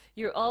like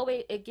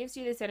it gives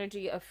you this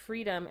energy of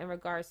freedom in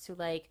regards to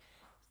like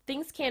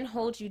things can't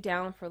hold you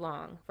down for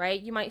long, right?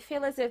 You might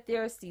feel as if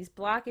there's these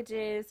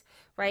blockages,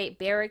 right?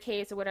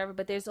 Barricades or whatever,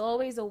 but there's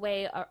always a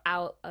way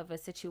out of a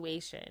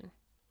situation.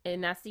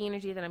 And that's the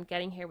energy that I'm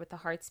getting here with the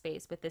heart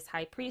space with this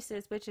High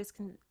Priestess, which is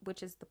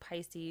the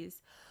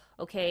Pisces,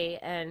 okay,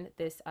 and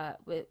this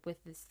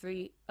with this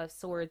Three of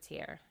Swords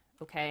here,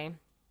 okay.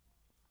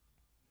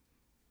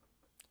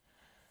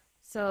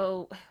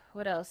 So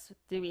what else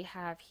do we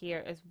have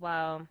here as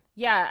well?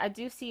 Yeah, I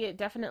do see it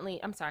definitely.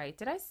 I'm sorry,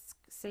 did I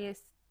say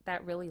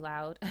that really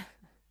loud?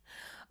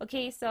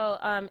 Okay,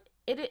 so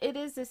it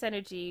is this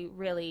energy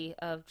really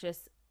of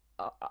just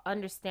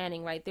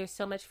understanding, right? There's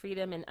so much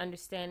freedom and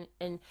understand,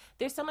 and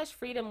there's so much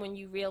freedom when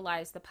you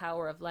realize the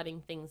power of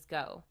letting things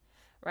go,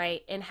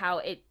 right? And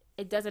how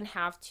it doesn't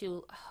have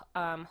to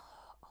um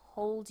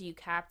hold you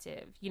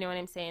captive. You know what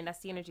I'm saying? That's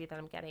the energy that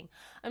I'm getting.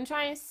 I'm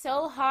trying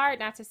so hard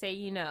not to say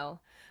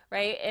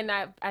right? And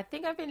I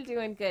think I've been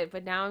doing good,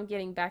 but now I'm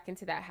getting back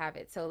into that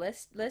habit. So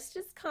let's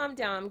just calm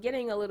down. I'm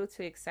getting a little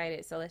too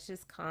excited. So let's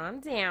just calm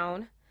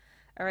down.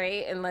 All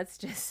right? And let's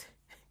just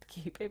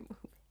keep it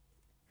moving.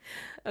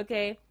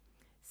 Okay?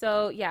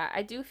 So, yeah,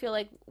 I do feel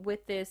like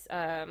with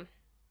I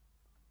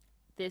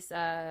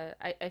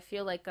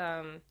feel like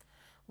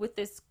with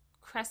this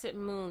crescent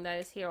moon that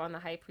is here on the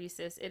high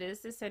priestess, it is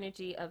this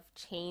energy of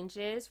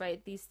changes,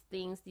 right? These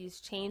things, these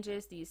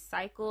changes, these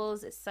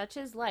cycles, such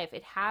as life,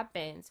 it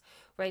happens,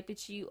 right?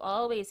 But you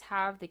always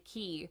have the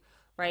key,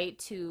 right,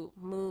 to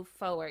move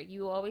forward.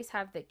 You always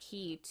have the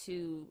key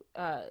to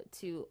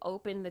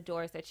open the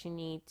doors that you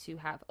need to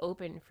have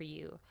open for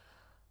you.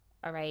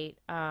 All right,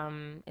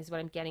 is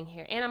what I'm getting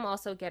here. And I'm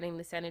also getting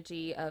this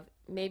energy of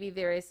maybe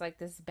there is like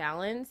this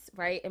balance,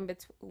 right, in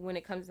between when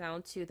it comes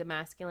down to the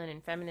masculine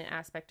and feminine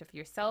aspect of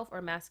yourself,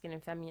 or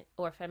masculine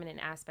and feminine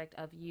aspect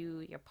of you,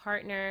 your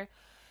partner.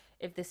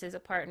 If this is a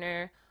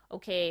partner,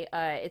 okay,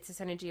 it's this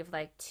energy of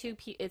like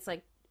it's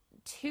like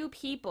two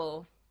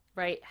people,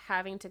 right,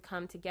 having to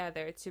come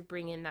together to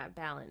bring in that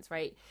balance,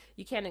 right?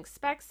 You can't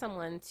expect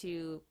someone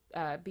to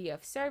be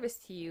of service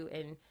to you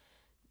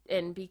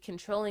and be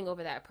controlling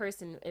over that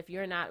person if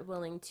you're not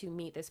willing to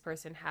meet this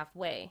person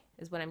halfway,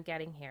 is what I'm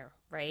getting here,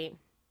 right?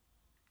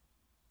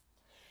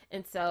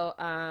 And so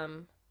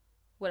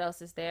what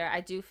else is there? I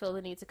do feel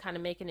the need to kind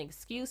of make an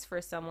excuse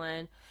for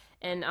someone,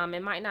 and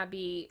it might not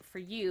be for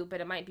you,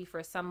 but it might be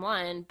for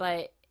someone.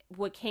 But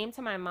what came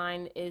to my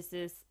mind is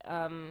this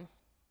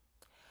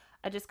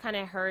I just kind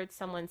of heard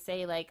someone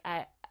say like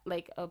I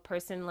like a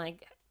person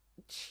like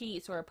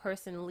cheats, or a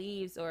person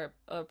leaves, or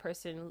a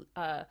person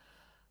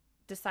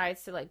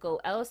decides to like go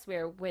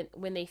elsewhere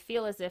when they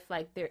feel as if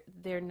like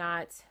they're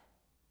not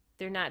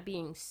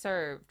being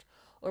served,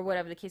 or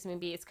whatever the case may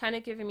be. It's kind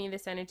of giving me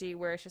this energy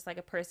where it's just like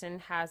a person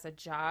has a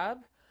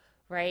job,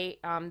 right?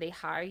 They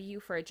hire you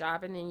for a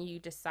job, and then you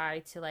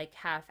decide to like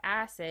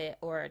half-ass it,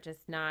 or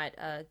just not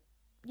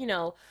you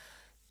know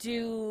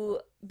do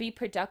be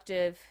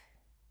productive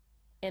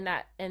in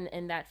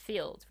that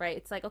field, right?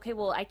 It's like, okay,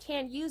 well, I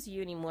can't use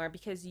you anymore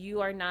because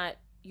you're not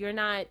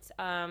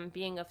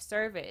being of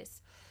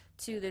service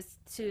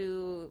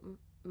to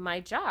my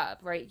job,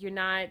 right? You're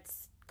not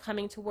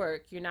coming to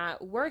work. You're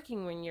not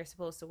working when you're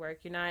supposed to work.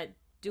 You're not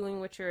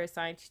doing what you're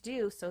assigned to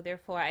do. So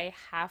therefore, I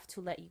have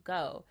to let you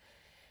go.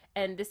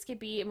 And this could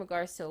be in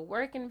regards to a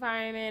work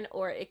environment,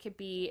 or it could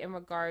be in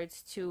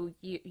regards to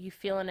you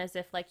feeling as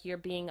if like you're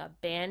being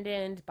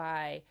abandoned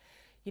by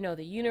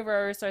the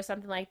universe or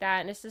something like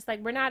that. And it's just like,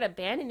 we're not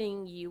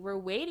abandoning you, we're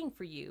waiting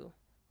for you.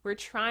 We're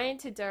trying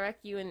to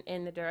direct you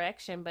in the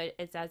direction, but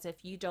it's as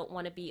if you don't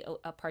want to be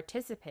a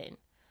participant.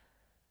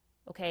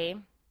 Okay.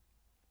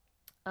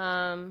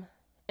 um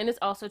and it's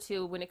also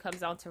too, when it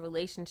comes down to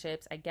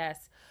relationships, I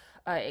guess,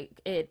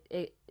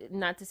 it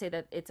not to say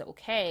that it's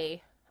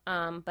okay,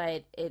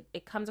 but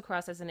it comes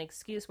across as an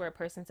excuse where a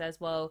person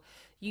says, well,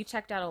 you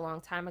checked out a long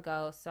time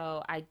ago,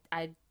 so I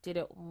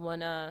didn't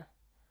wanna,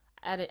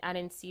 I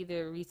didn't see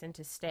the reason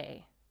to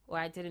stay, or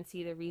I didn't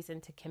see the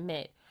reason to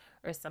commit,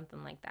 or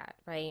something like that,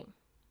 right?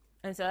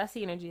 And so that's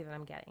the energy that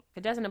I'm getting. If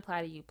it doesn't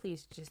apply to you,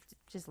 please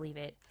just leave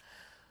it.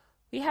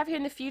 We have here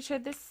in the future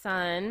the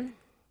Sun,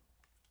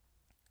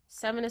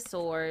 Seven of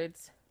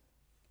Swords,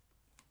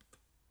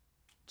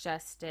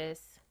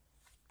 Justice,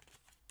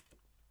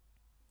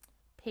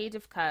 Page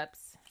of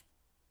Cups,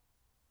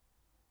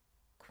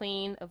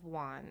 Queen of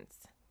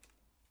Wands.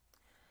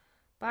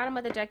 Bottom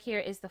of the deck here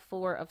is the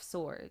Four of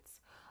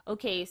Swords.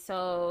 Okay,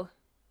 so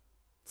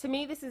to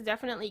me, this is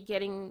definitely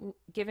giving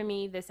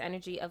me this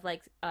energy of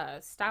like,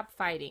 stop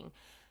fighting.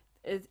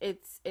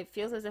 It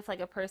feels as if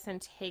like a person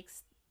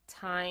takes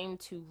time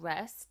to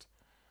rest,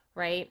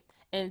 right?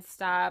 And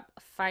stop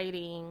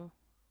fighting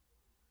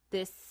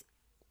this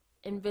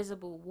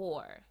invisible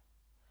war,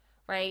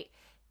 right?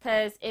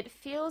 Because it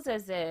feels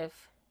as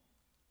if,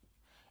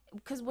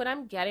 because what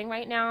I'm getting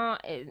right now,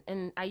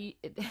 and I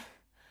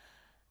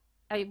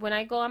when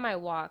I go on my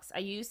walks, I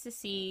used to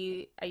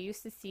see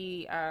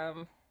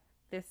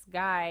this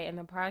guy in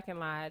the parking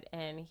lot,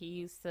 and he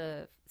used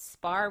to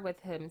spar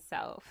with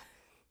himself.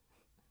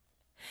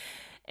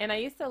 And I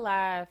used to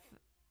laugh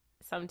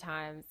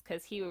sometimes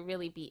because he would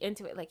really be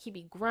into it. Like, he'd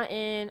be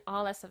grunting,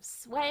 all that stuff,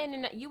 sweating,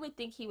 and you would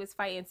think he was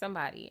fighting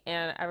somebody.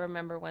 And I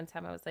remember one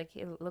time I was like,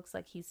 it looks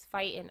like he's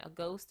fighting a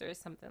ghost or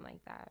something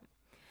like that.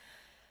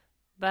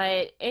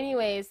 But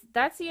anyways,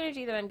 that's the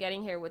energy that I'm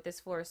getting here with this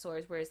Four of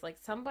Swords, where it's like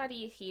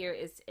somebody here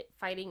is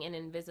fighting an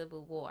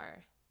invisible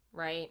war,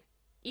 right?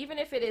 Even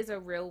if it is a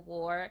real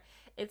war,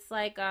 it's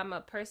like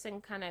a person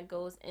kind of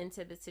goes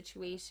into the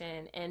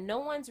situation, and no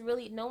one's,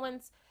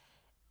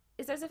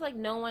 it's as if like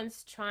no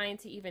one's trying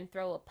to even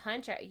throw a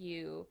punch at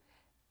you.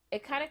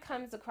 It kind of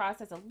comes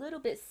across as a little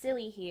bit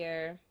silly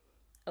here,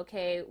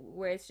 okay,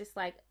 where it's just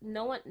like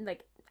no one,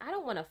 like, I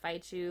don't want to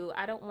fight you,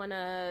 I don't want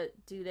to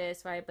do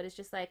this, right? But it's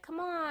just like, come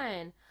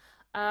on,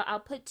 I'll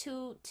put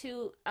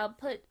I'll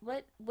put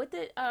what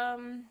did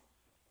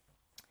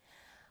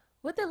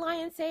what did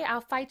Lion say?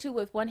 I'll fight you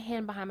with one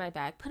hand behind my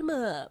back. Put him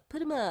up.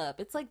 Put him up.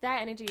 It's like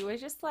that energy where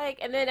it's just like,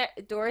 and then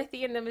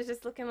Dorothy and them is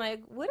just looking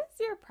like, what is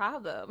your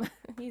problem?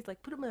 He's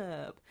like, put him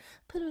up.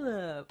 Put him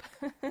up.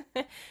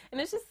 And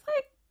it's just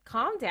like,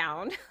 calm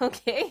down,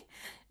 okay?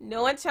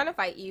 No one's trying to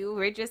fight you.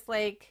 We're just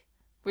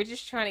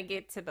trying to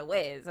get to the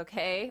Wiz,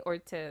 okay? Or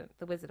to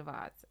the Wizard of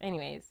Oz.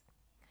 Anyways,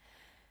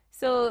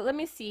 so let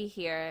me see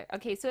here.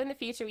 Okay, so in the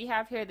future, we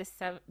have here the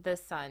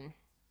sun.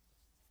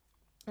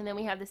 And then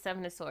we have the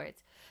Seven of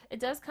Swords. It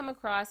does come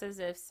across as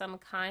if some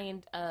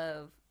kind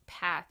of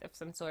path of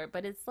some sort,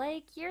 but it's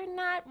like you're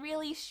not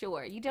really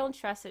sure. You don't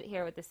trust it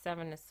here with the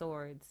Seven of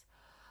Swords.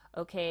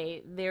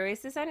 Okay, there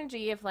is this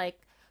energy of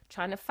like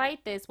trying to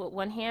fight this with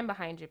one hand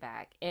behind your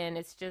back. And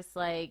it's just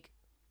like,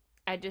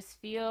 I just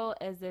feel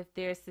as if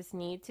there's this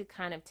need to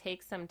kind of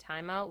take some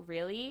time out,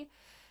 really,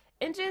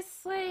 and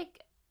just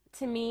like,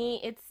 to me,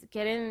 it's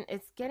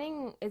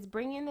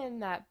bringing in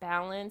that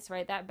balance,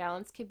 right? That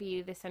balance could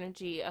be this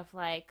energy of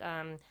like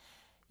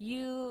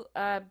you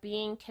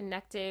being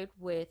connected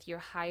with your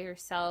higher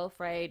self,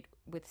 right?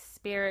 With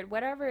spirit,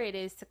 whatever it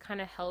is, to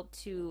kind of help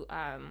to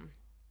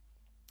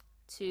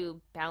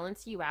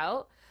balance you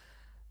out,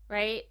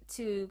 right?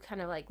 To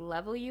kind of like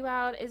level you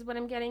out is what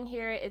I'm getting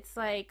here. It's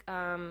like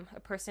a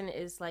person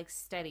is like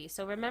steady.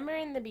 So remember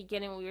in the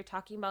beginning we were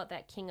talking about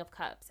that King of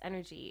Cups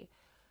energy,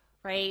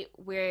 right?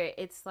 Where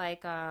it's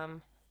like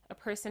a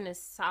person is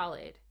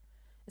solid.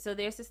 So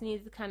there's this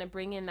need to kind of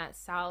bring in that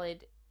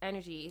solid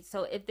energy.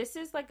 So if this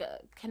is like a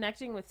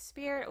connecting with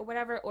spirit or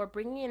whatever, or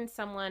bringing in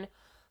someone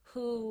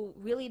who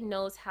really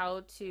knows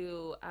how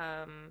to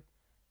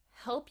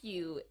help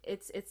you,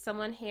 it's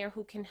someone here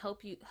who can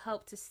help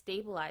to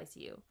stabilize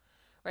you,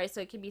 right? So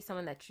it could be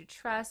someone that you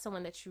trust,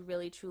 someone that you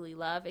really truly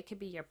love. It could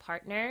be your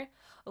partner,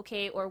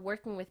 okay, or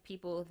working with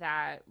people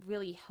that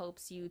really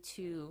helps you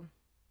to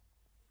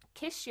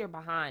kiss your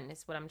behind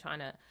is what I'm trying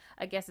to,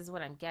 I guess is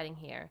what I'm getting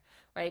here,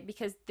 right?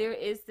 Because there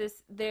is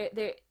this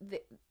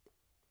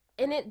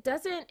and it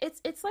doesn't,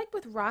 it's like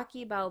with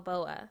Rocky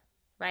Balboa,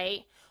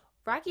 right?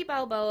 Rocky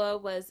Balboa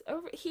was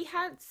he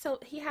had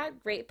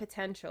great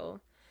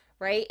potential,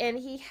 right? And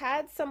he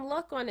had some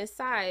luck on his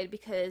side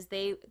because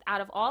they,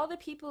 out of all the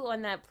people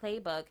on that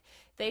playbook,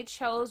 they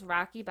chose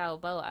Rocky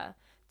Balboa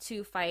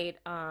to fight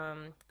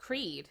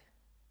Creed.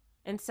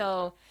 And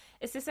so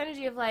it's this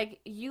energy of like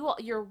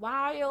you're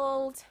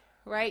wild,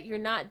 right? You're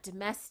not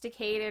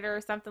domesticated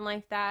or something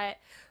like that,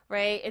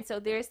 right? And so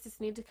there's this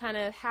need to kind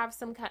of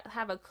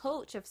have a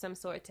coach of some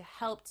sort to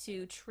help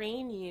to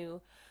train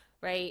you,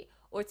 right?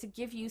 Or to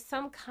give you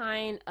some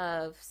kind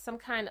of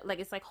like,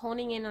 it's like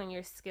honing in on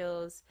your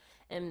skills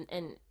and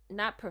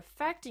not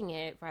perfecting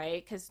it,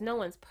 right? Because no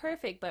one's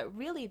perfect, but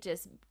really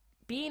just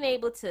being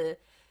able to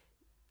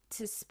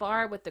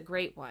spar with the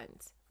great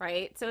ones,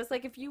 right? So it's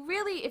like if you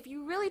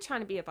really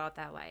trying to be about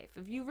that life,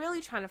 if you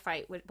really trying to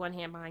fight with one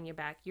hand behind your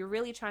back, you're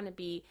really trying to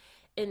be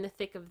in the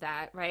thick of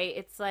that, right?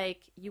 It's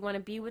like you want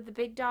to be with the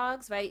big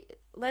dogs, right?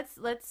 Let's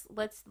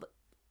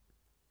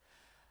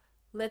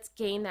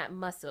gain that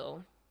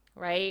muscle,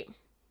 right?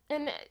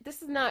 And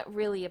this is not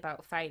really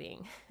about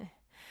fighting.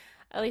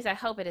 At least I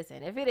hope it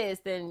isn't. If it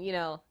is, then,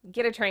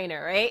 get a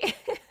trainer, right?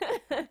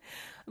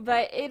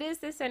 But it is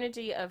this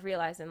energy of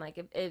realizing, like,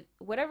 if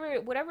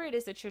whatever it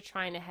is that you're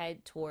trying to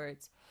head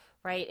towards,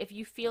 right? If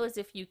you feel as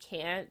if you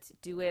can't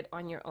do it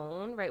on your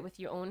own, right, with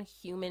your own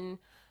human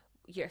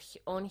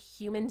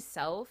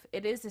self,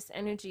 it is this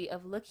energy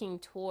of looking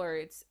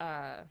towards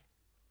uh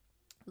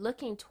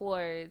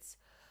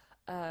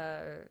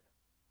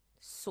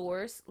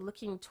source,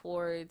 looking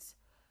towards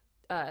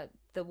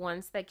the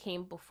ones that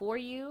came before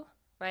you,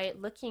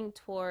 right? Looking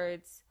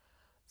towards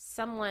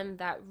someone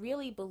that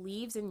really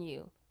believes in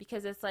you,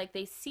 because it's like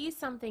they see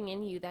something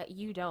in you that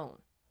you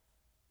don't,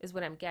 is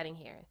what I'm getting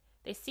here.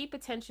 They see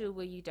potential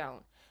where you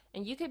don't.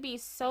 And you could be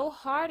so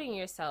hard on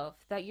yourself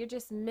that you're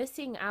just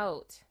missing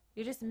out.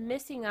 You're just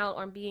missing out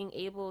on being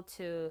able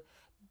to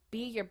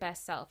be your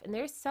best self. And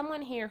there's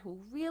someone here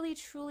who really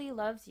truly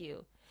loves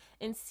you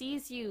and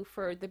sees you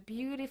for the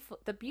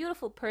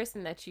beautiful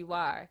person that you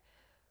are,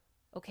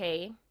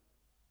 okay?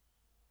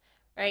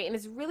 Right? And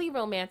it's really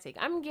romantic.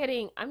 I'm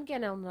getting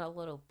a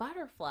little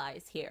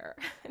butterflies here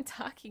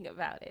talking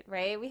about it,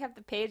 right? We have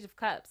the Page of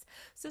Cups.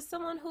 So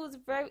someone who's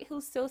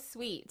so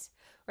sweet,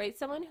 right?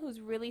 Someone who's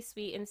really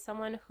sweet and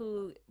someone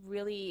who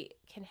really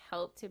can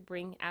help to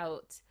bring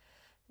out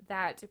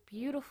that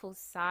beautiful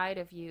side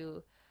of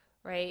you,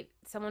 right?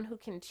 Someone who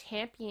can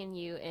champion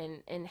you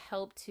and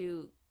help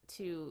to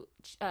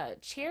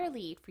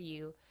cheerlead for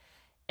you.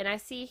 And I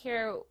see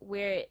here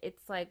where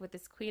it's like with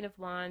this Queen of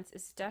Wands,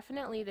 it's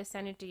definitely this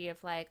energy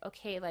of like,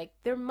 okay, like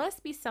there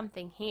must be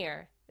something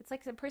here. It's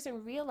like the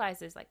person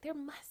realizes like there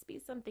must be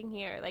something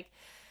here. Like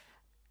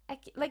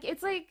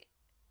it's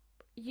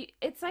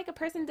like a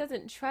person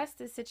doesn't trust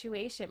the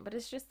situation, but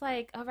it's just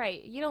like, all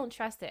right, you don't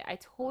trust it. I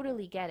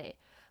totally get it.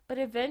 But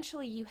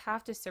eventually you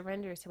have to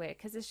surrender to it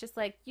because it's just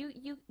like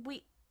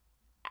we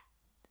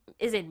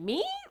is it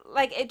me?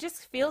 Like it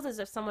just feels as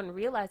if someone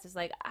realizes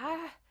like,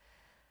 I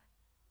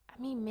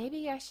mean,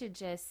 maybe I should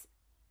just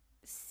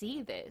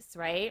see this,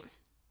 right?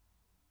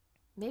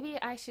 Maybe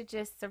I should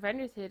just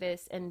surrender to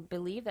this and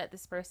believe that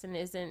this person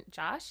isn't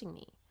joshing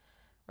me,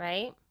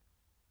 right?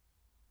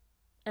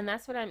 And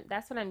that's what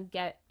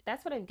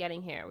I'm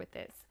getting here with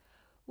this.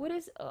 What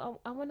is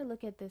I want to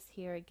look at this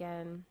here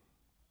again.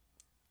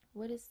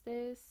 What is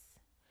this?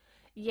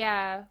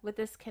 Yeah, with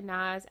this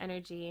Kanaz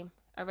energy.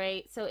 All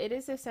right. So it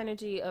is this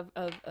energy of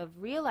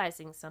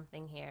realizing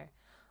something here.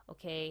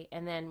 Okay.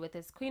 And then with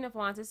this Queen of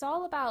Wands, it's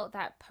all about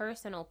that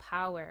personal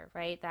power,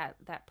 right?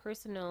 That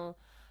personal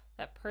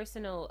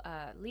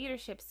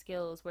leadership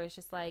skills where it's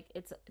just like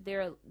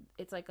they're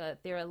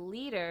a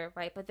leader,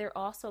 right? But they're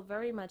also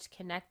very much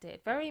connected,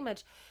 very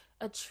much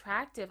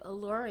attractive,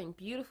 alluring,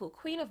 beautiful.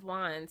 Queen of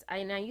Wands.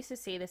 And I used to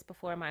say this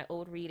before in my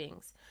old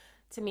readings.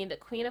 To me, the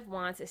Queen of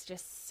Wands is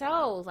just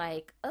so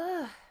like,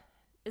 ugh.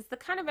 It's the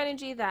kind of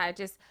energy that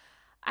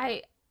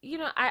I,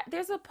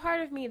 there's a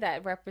part of me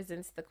that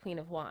represents the Queen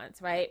of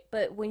Wands, right?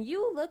 But when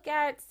you look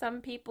at some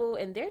people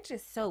and they're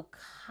just so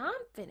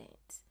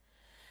confident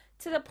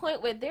to the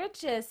point where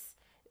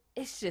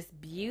it's just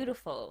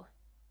beautiful.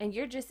 And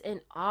you're just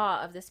in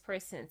awe of this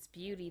person's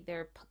beauty,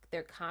 their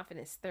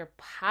confidence, their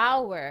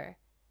power.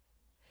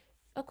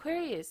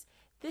 Aquarius,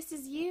 this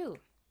is you.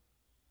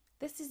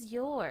 This is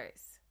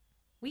yours.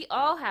 We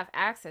all have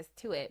access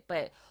to it,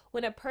 but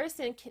when a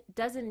person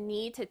doesn't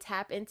need to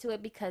tap into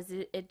it because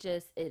it's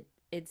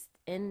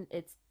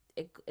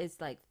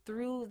like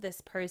through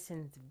this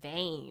person's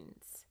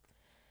veins,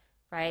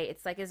 right?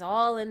 It's like it's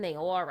all in the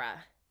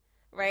aura,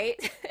 right?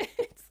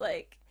 It's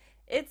like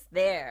it's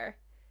there,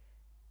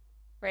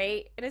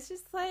 right? And it's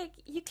just like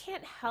you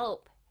can't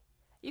help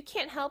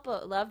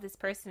but love this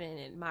person and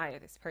admire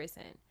this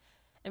person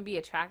and be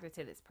attracted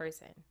to this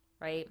person,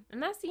 right?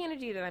 And that's the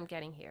energy that I'm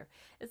getting here.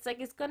 It's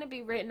like it's going to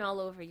be written all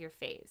over your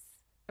face.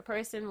 A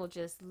person will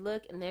just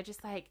look and they're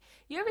just like,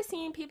 you ever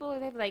seen people where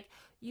they're like,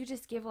 you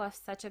just give off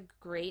such a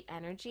great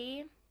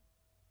energy?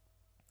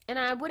 And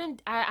I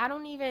wouldn't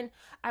even,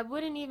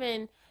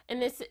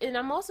 and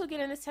I'm also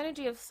getting this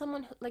energy of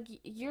someone who, like,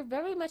 you're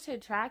very much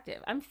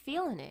attractive. I'm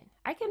feeling it.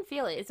 I can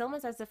feel it. It's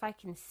almost as if I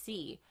can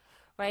see,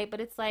 right? But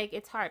it's like,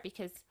 it's hard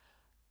because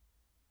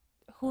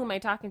who am I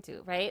talking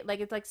to, right? Like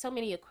it's like so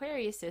many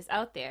Aquariuses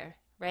out there,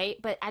 right?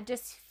 But I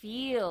just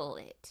feel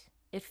it.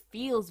 It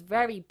feels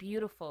very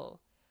beautiful.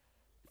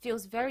 It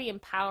feels very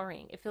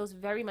empowering. It feels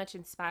very much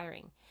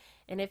inspiring.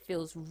 And it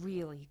feels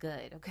really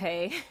good,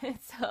 okay?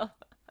 So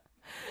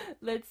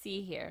let's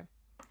see here.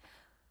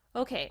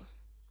 Okay.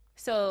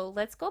 So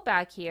let's go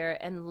back here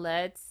and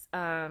let's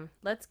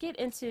get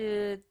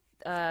into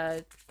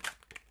uh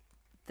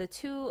the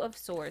Two of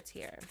Swords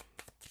here.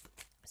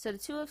 So the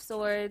Two of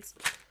Swords,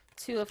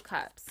 Two of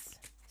Cups,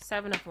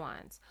 Seven of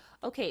Wands.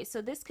 Okay,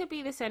 so this could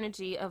be this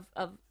energy of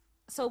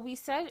so we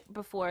said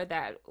before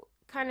that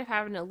kind of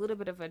having a little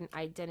bit of an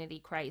identity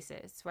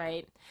crisis,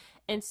 right?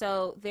 And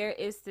so there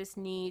is this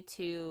need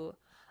to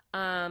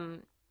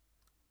um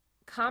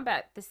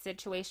combat the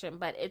situation,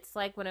 but it's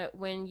like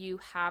when you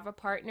have a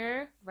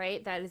partner,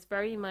 right, that is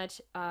very much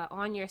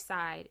on your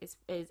side, is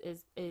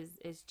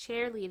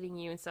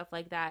cheerleading you and stuff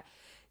like that.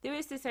 There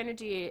is this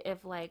energy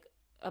of like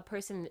a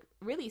person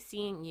really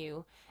seeing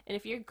you, and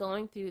if you're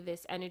going through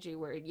this energy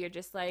where you're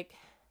just like,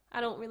 I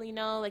don't really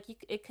know, like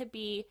it could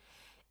be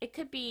like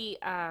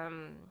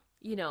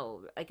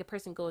a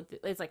person going through,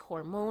 it's like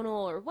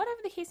hormonal or whatever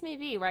the case may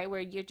be, right?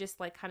 Where you're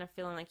just like kind of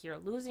feeling like you're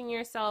losing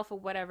yourself or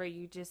whatever, or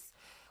you just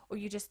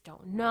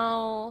don't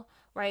know,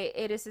 right?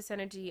 It is this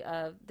energy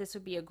of this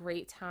would be a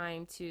great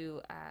time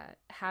to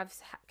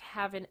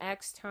have an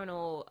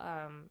external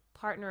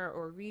partner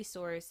or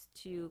resource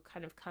to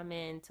kind of come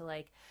in to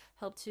like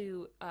help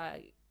to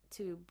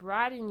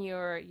broaden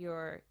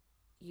your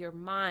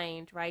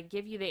mind, right?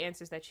 Give you the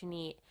answers that you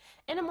need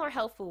in a more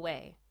helpful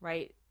way,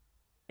 right?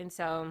 And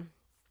so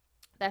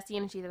that's the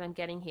energy that I'm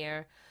getting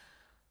here.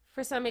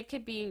 For some, it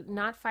could be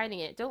not fighting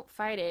it. Don't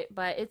fight it,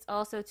 but it's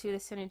also to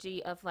this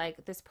energy of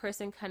like this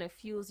person kind of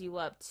fuels you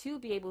up to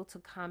be able to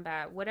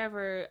combat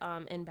whatever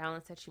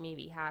imbalance that you may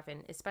be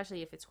having,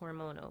 especially if it's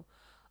hormonal.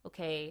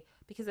 Okay,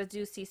 because I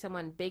do see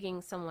someone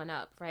bigging someone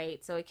up,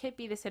 right? So it could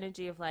be this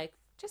energy of like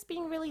just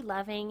being really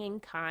loving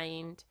and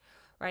kind,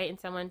 right? And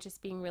someone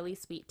just being really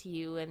sweet to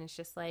you, and it's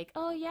just like,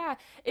 oh yeah,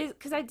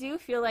 because I do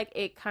feel like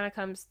it kind of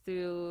comes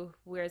through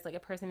where it's like a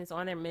person is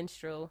on their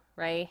menstrual,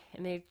 right?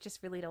 And they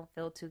just really don't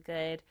feel too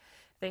good.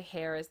 Their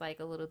hair is like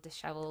a little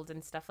disheveled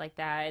and stuff like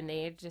that, and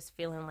they're just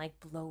feeling like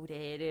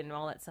bloated and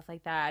all that stuff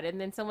like that. And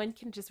then someone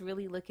can just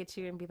really look at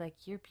you and be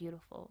like, you're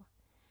beautiful.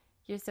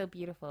 You're so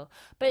beautiful.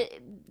 But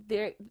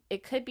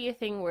it could be a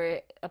thing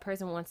where a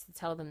person wants to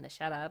tell them to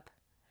shut up,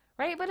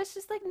 right? But it's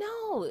just like,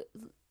 no,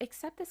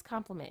 accept this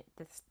compliment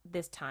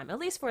this time, at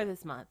least for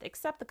this month.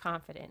 Accept the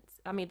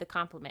confidence. I mean, the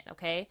compliment,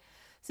 okay?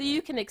 So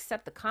you can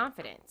accept the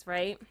confidence,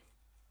 right?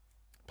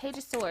 Page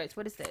of Swords.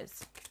 What is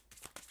this?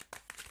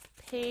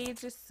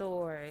 Page of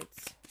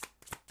Swords.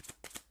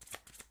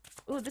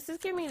 Ooh, this is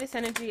giving me this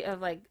energy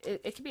of like,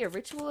 it could be a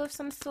ritual of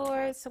some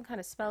sort, some kind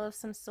of spell of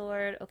some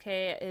sort,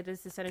 okay? It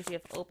is this energy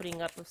of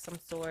opening up of some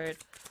sort,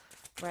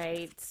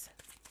 right?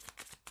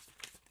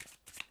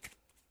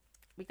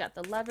 We got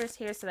the Lovers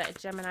here, so that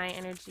Gemini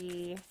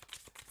energy.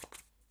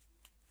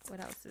 What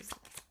else is,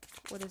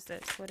 what is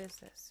this? What is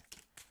this?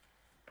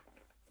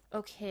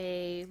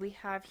 Okay, we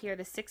have here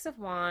the Six of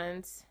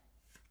Wands.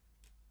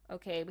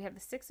 Okay, we have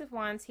the Six of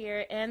Wands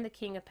here and the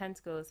King of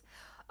Pentacles.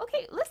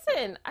 Okay,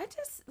 listen,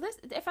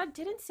 listen, if I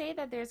didn't say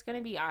that there's going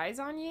to be eyes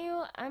on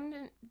you,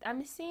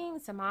 I'm seeing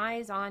some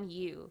eyes on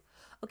you.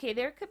 Okay,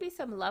 there could be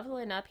some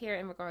leveling up here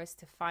in regards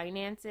to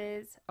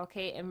finances,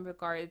 okay, in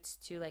regards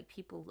to like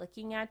people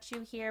looking at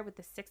you here with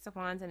the Six of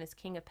Wands and his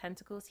King of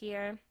Pentacles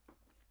here.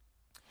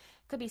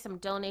 Could be some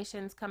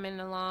donations coming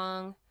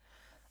along,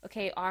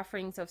 okay,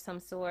 offerings of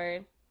some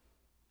sort.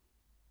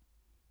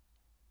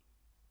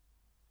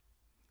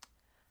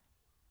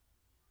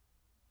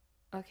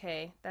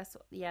 Okay, that's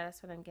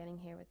what I'm getting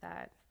here with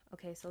that.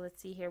 Okay, so let's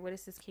see here. What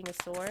is this King of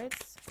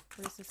Swords?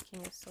 What is this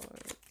King of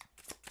Swords?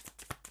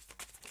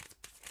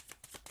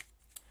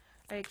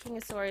 All right, King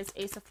of Swords,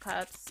 Ace of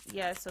Cups.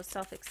 Yeah, so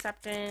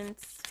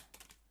self-acceptance.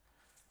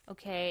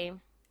 Okay.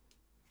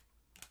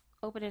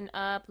 Opening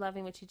up,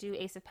 loving what you do,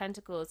 Ace of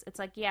Pentacles. It's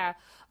like, yeah.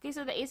 Okay,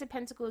 so the Ace of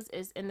Pentacles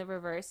is in the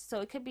reverse.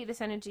 So it could be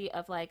this energy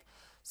of like,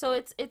 so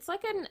it's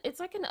like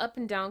an up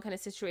and down kind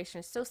of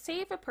situation. So say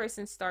if a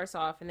person starts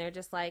off and they're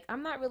just like,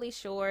 I'm not really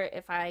sure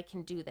if I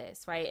can do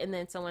this, right? And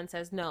then someone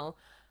says, no,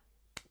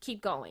 keep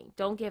going.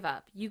 Don't give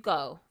up. You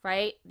go,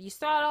 right? You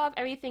start off,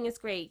 everything is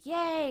great.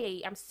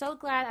 Yay. I'm so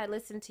glad I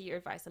listened to your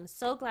advice. I'm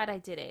so glad I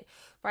did it,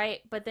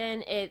 right? But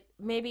then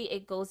maybe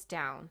it goes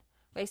down.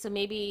 Right, so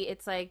maybe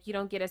it's like you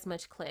don't get as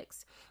much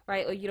clicks,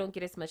 right? Or you don't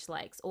get as much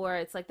likes, or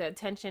it's like the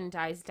attention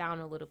dies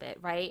down a little bit,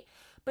 right?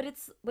 But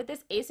it's with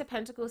this Ace of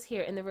Pentacles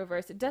here in the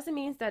reverse, it doesn't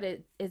mean that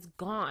it is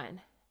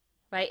gone,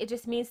 right? It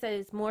just means that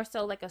it's more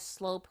so like a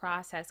slow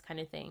process kind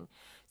of thing.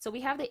 So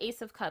we have the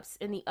Ace of Cups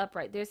in the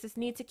upright. There's this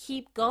need to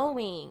keep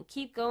going,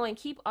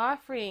 keep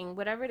offering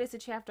whatever it is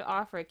that you have to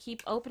offer.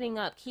 Keep opening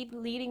up, keep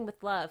leading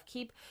with love,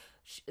 keep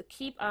to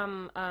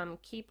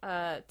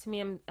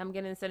me, I'm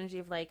getting this energy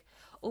of like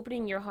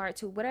opening your heart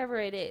to whatever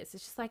it is.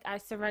 It's just like, I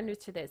surrender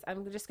to this.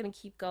 I'm just gonna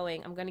keep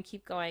going. I'm gonna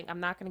keep going.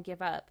 I'm not gonna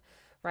give up,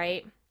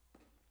 right?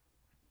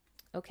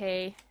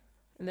 Okay.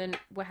 And then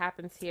what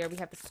happens here? We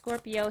have the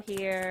Scorpio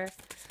here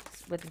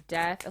with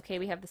death. Okay,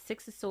 we have the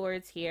Six of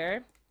Swords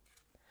here.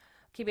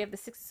 Okay, we have the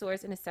Six of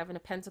Swords and the Seven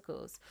of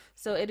Pentacles.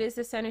 So it is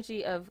this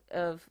energy of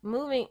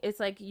moving. It's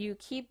like you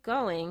keep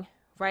going,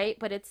 right?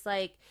 But it's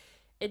like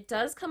it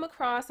does come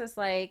across as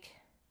like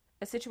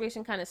a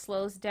situation kind of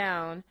slows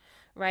down,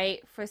 right?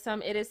 For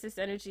some, it is this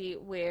energy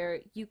where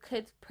you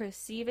could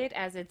perceive it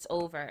as it's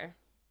over,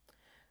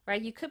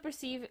 right? You could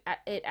perceive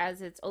it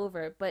as it's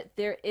over, but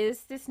there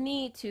is this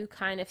need to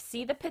kind of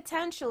see the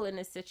potential in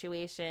this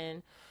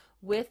situation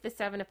with the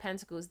Seven of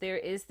Pentacles. There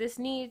is this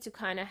need to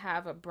kind of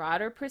have a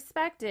broader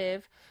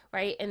perspective,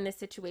 right, in this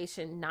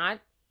situation,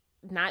 not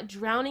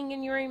drowning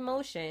in your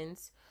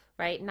emotions,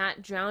 right?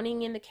 Not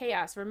drowning in the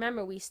chaos.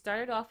 Remember, we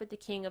started off with the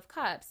King of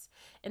Cups,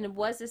 and it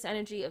was this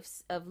energy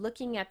of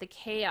looking at the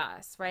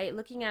chaos, right?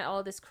 Looking at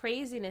all this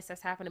craziness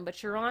that's happening,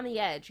 but you're on the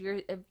edge.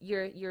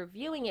 You're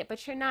viewing it,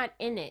 but you're not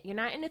in it. You're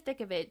not in the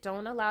thick of it.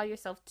 Don't allow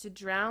yourself to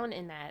drown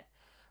in that,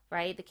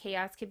 right? The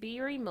chaos could be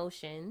your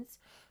emotions,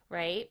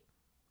 right?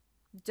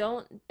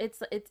 Don't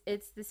it's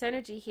this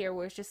energy here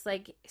where it's just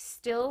like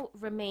still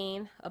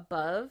remain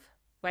above,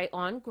 right?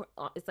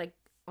 It's like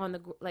on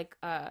the like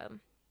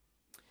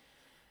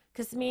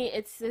because to me,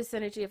 it's this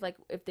energy of like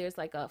if there's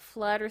like a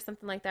flood or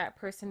something like that,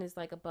 person is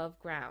like above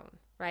ground,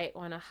 right?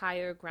 On a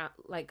higher ground,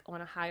 like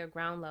on a higher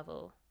ground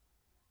level.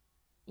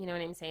 You know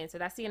what I'm saying? So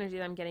that's the energy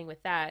that I'm getting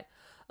with that.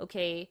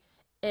 Okay.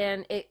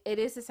 And it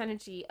is this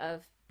energy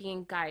of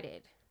being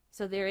guided.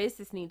 So there is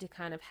this need to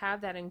kind of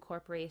have that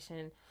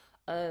incorporation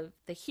of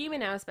the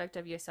human aspect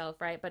of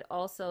yourself, right? But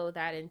also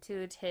that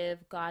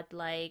intuitive,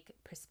 godlike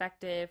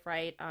perspective,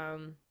 right?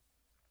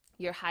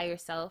 Your higher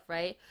self,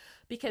 right?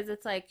 Because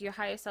it's like your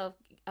higher self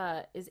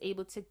is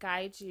able to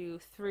guide you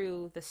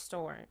through the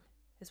storm,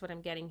 is what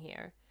I'm getting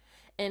here.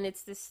 And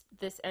it's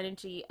this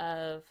energy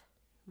of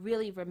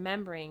really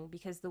remembering,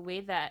 because the way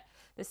that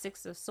the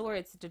Six of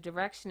Swords, the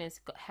direction is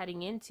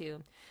heading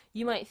into,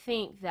 you might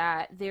think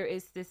that there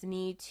is this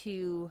need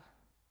to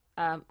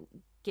um,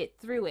 get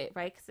through it,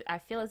 right? Because I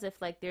feel as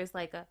if like there's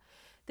like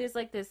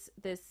this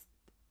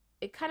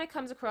it kind of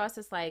comes across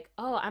as like,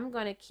 oh, I'm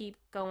going to keep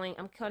going.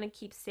 I'm going to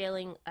keep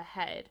sailing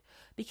ahead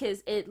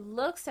because it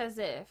looks as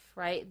if,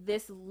 right?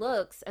 This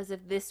looks as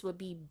if this would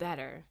be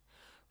better,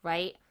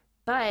 right?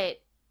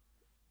 But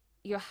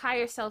your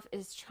higher self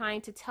is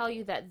trying to tell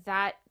you that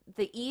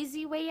the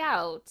easy way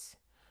out,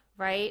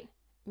 right,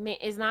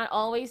 is not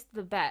always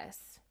the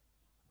best,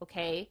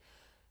 okay?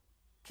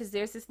 Because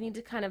there's this need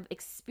to kind of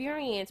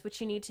experience what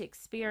you need to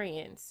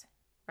experience,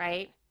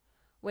 right?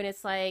 When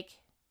it's like,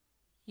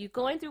 you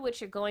going through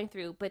what you're going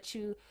through, but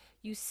you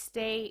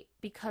stay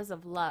because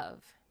of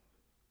love.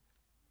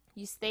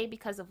 You stay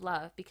because of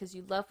love, because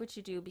you love what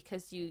you do,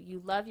 because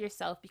you love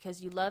yourself,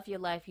 because you love your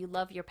life, you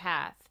love your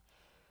path,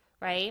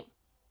 right?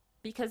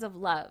 because of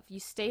love. You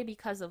stay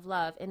because of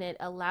love, and it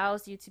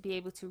allows you to be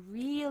able to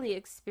really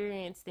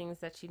experience things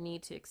that you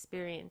need to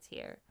experience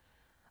here.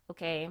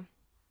 Okay.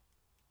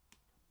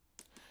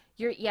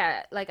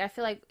 Yeah, like I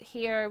feel like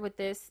here with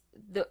this,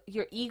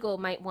 your ego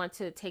might want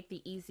to take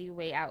the easy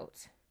way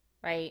out,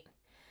 right?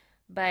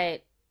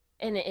 But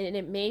and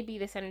it may be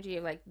this energy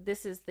of like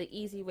this is the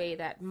easy way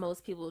that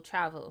most people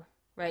travel,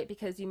 right?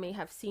 Because you may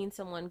have seen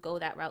someone go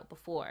that route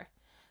before.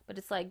 But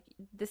it's like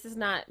this is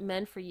not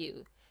meant for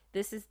you.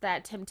 This is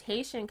that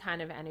temptation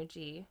kind of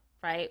energy,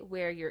 right?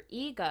 Where your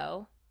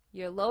ego,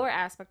 your lower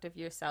aspect of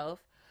yourself,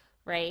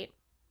 right?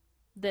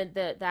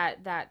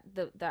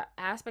 The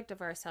aspect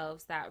of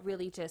ourselves that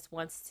really just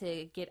wants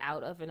to get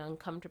out of an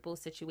uncomfortable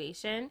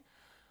situation,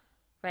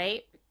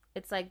 right?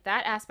 It's like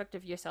that aspect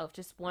of yourself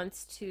just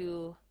wants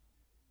to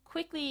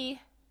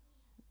quickly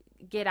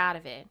get out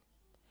of it,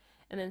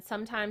 and then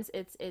sometimes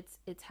it's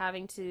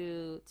having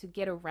to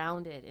get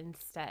around it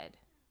instead,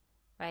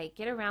 right?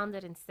 Get around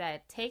it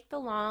instead. Take the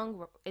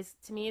long is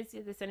to me it's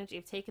this energy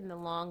of taking the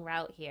long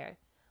route here.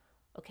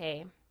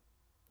 Okay,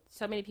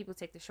 so many people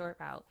take the short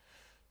route,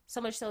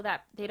 so much so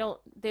that they don't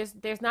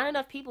there's not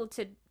enough people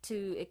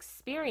to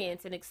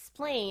experience and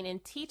explain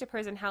and teach a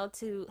person how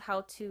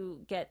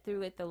to get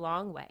through it the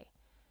long way,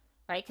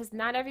 right? Because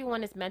not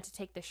everyone is meant to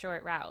take the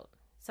short route.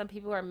 Some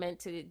people are meant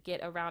to get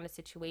around a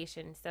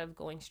situation instead of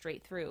going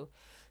straight through.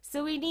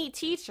 So we need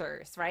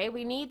teachers, right?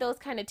 We need those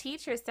kind of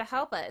teachers to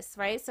help us,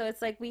 right? So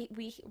it's like we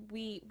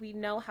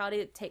know how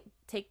to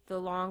take the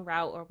long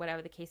route or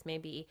whatever the case may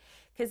be,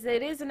 because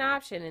it is an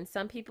option, and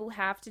some people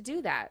have to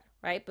do that,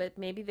 right? But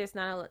maybe there's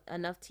not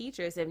enough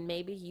teachers, and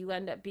maybe you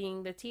end up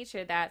being the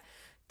teacher that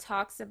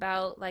talks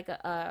about like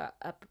a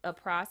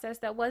process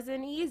that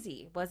wasn't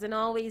easy, wasn't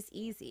always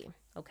easy,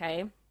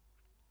 okay?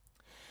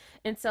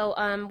 And so,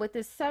 with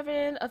this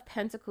Seven of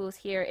Pentacles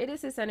here, it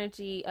is this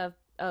energy of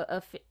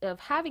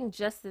having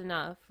just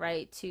enough,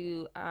 right,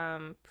 to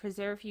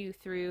preserve you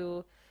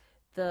through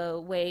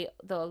the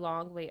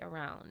long way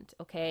around.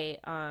 Okay,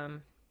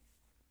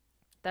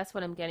 that's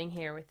what I'm getting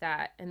here with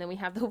that. And then we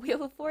have the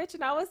Wheel of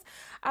Fortune. I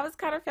was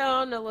kind of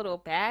feeling a little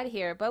bad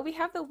here, but we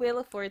have the Wheel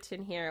of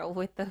Fortune here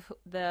with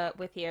the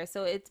with here.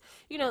 So it's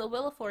the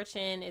Wheel of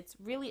Fortune. It's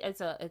really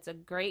it's a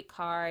great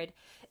card.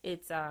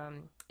 It's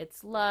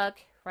luck,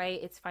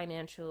 right? It's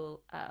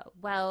financial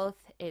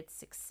wealth. It's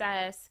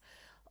success.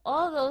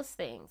 All those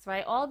things,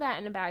 right? All that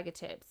in a bag of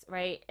chips,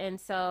 right? And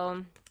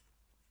so,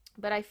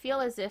 but I feel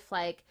as if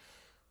like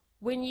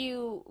when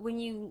you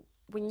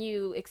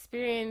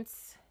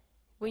experience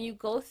when you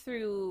go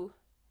through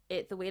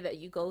it the way that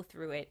you go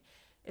through it,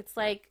 it's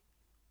like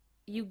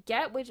you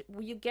get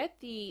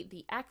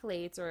the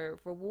accolades or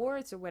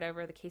rewards or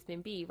whatever the case may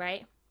be,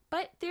 right?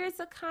 But there's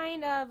a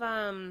kind of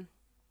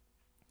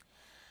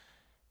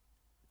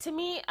to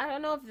me, I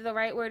don't know if the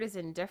right word is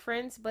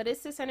indifference, but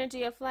it's this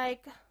energy of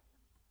like,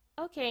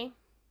 okay,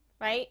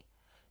 right?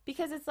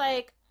 Because it's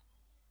like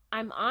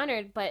I'm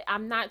honored, but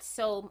I'm not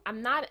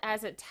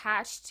as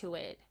attached to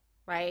it,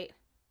 right?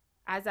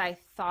 As I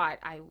thought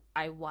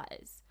I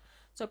was.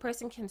 So a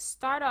person can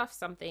start off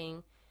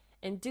something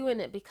and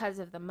doing it because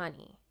of the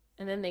money.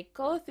 And then they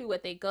go through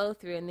what they go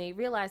through and they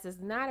realize it's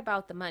not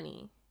about the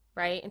money,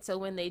 right? And so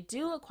when they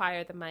do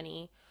acquire the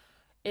money,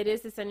 it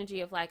is this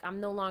energy of like, I'm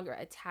no longer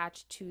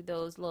attached to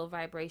those low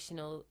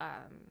vibrational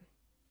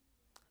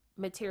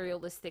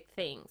materialistic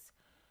things,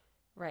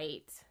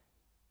 right?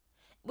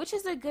 Which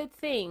is a good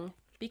thing,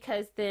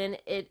 because then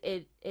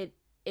it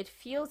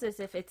feels as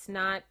if it's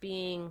not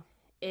being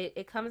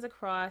it comes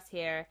across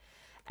here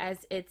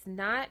as it's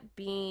not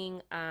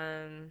being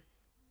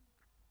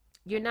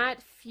you're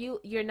not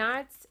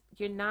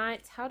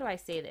how do I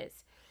say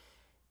this,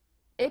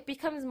 it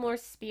becomes more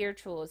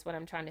spiritual is what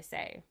I'm trying to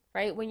say,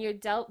 right? When you're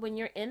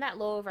in that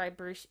lower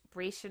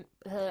vibration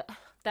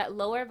that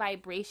lower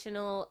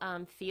vibrational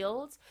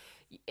field,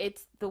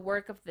 it's the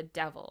work of the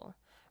devil,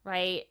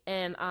 right?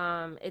 And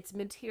it's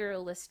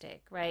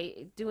materialistic,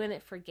 right? Doing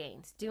it for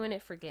gains, doing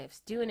it for gifts,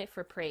 doing it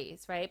for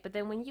praise, right? But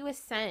then when you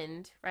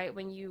ascend, right,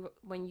 when you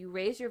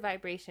raise your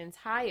vibrations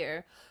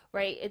higher,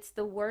 right, it's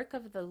the work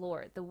of the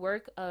Lord, the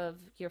work of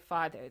your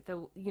Father,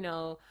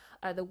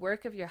 the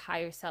work of your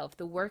higher self,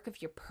 the work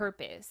of your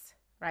purpose,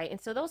 right?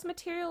 And so those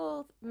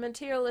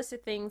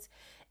materialistic things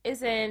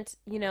isn't,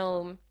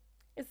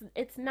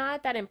 it's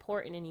not that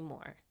important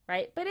anymore,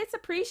 right? But it's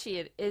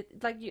appreciated.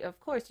 It like you, of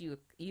course, you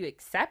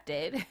accept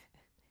it,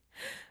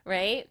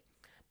 right?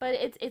 But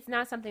it's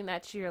not something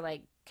that you're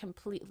like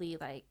completely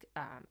like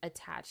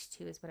attached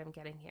to, is what I'm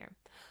getting here.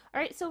 All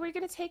right, so we're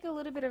gonna take a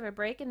little bit of a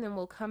break, and then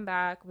we'll come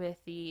back with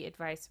the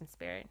advice from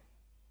Spirit.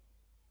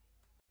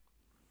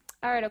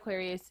 All right,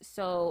 Aquarius.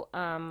 So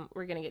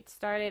we're gonna get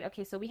started.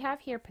 Okay, so we have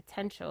here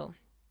potential.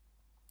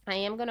 I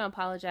am gonna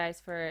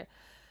apologize for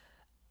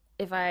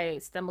if I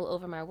stumble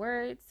over my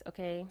words.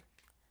 Okay,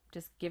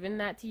 just giving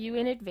that to you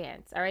in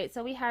advance. All right,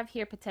 so we have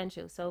here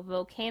potential. So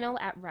volcano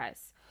at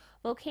rest.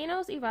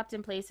 Volcanoes erupt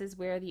in places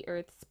where the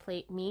Earth's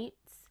plate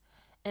meets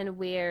and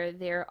where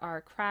there are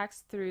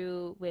cracks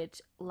through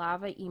which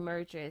lava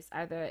emerges,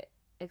 either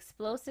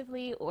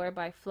explosively or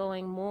by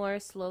flowing more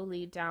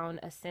slowly down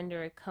a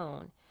cinder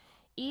cone.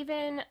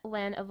 Even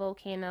when a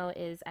volcano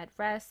is at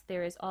rest,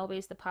 there is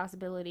always the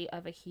possibility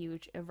of a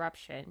huge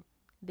eruption.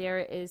 There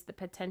is the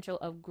potential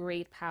of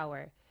great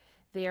power.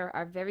 There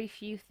are very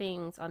few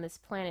things on this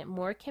planet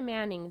more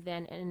commanding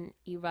than an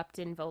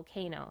erupting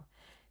volcano.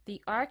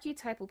 The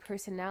archetypal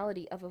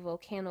personality of a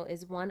volcano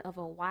is one of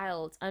a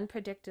wild,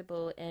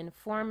 unpredictable, and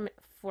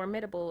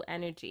formidable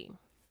energy.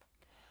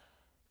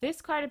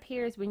 This card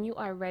appears when you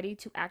are ready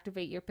to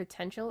activate your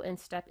potential and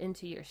step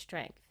into your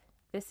strength.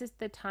 This is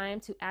the time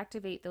to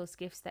activate those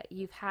gifts that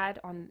you've had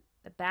on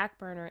the back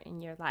burner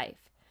in your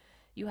life.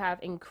 You have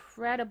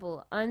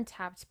incredible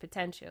untapped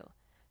potential.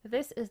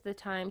 This is the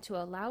time to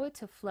allow it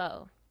to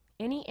flow.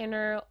 Any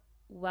inner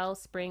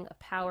wellspring of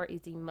power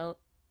is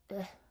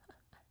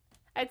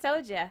I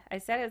told you. I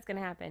said it was going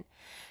to happen.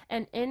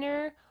 An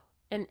inner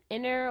an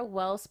inner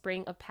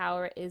wellspring of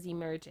power is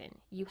emerging.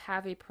 You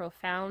have a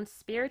profound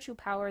spiritual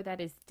power that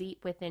is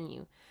deep within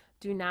you.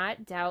 Do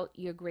not doubt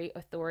your great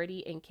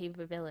authority and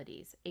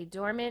capabilities. A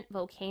dormant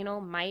volcano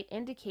might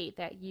indicate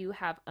that you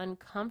have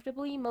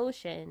uncomfortable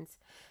emotions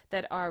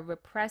that are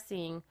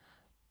repressing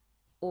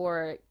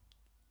or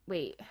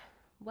wait,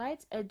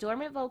 what? A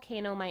dormant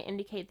volcano might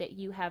indicate that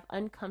you have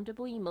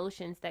uncomfortable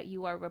emotions that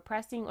you are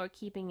repressing or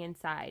keeping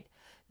inside,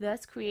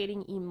 thus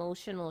creating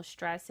emotional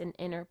stress and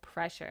inner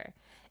pressure.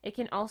 It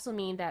can also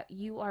mean that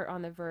you are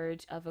on the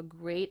verge of a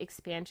great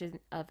expansion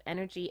of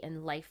energy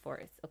and life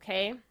force,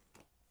 okay?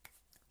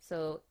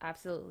 So,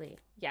 absolutely.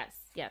 Yes,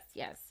 yes,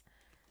 yes.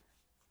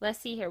 Let's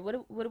see here.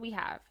 What do we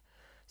have?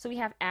 So, we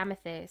have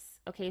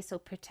amethyst. Okay, so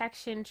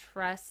protection,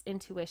 trust,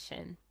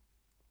 intuition.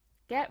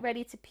 Get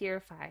ready to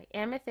purify.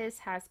 Amethyst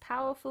has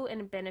powerful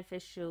and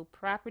beneficial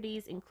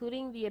properties,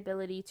 including the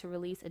ability to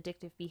release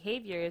addictive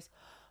behaviors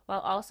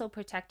while also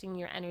protecting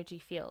your energy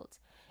field.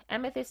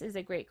 Amethyst is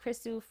a great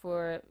crystal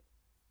for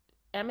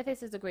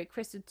Amethyst is a great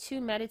crystal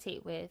to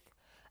meditate with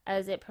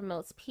as it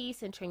promotes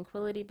peace and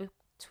tranquility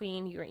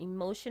between your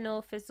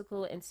emotional,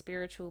 physical, and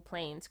spiritual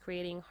planes,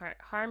 creating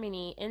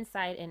harmony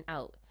inside and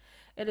out.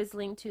 It is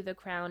linked to the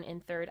crown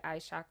and third eye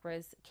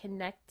chakras,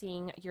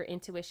 connecting your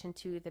intuition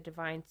to the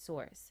divine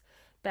source.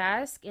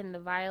 Bask in the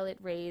violet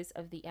rays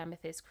of the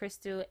amethyst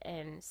crystal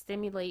and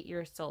stimulate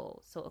your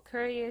soul. So,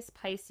 Aquarius,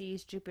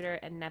 Pisces, Jupiter,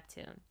 and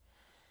Neptune.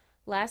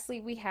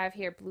 Lastly, we have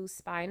here blue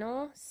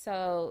spinel.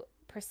 So,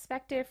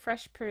 perspective,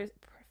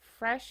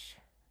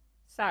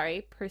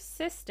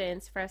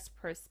 persistence, fresh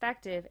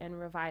perspective, and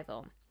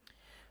revival.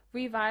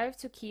 Revive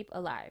to keep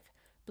alive.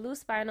 Blue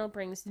spinel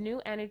brings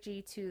new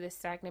energy to the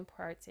stagnant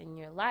parts in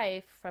your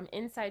life, from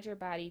inside your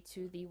body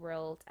to the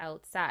world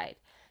outside.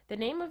 The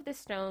name of the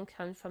stone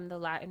comes from the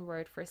Latin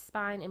word for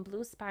spine, and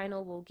blue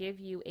spinel will give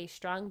you a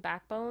strong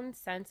backbone,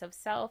 sense of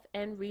self,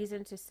 and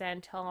reason to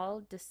stand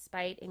tall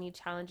despite any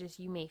challenges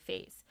you may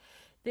face.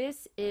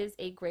 This is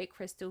a great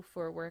crystal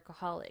for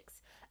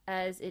workaholics,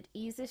 as it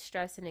eases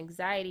stress and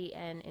anxiety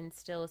and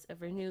instills a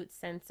renewed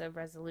sense of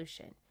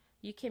resolution.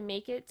 You can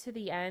make it to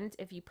the end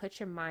if you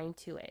put your mind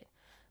to it.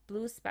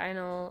 Blue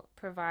spinel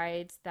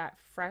provides that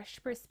fresh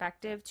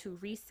perspective to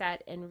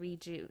reset and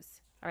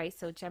rejuice. All right,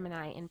 so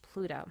Gemini and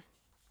Pluto.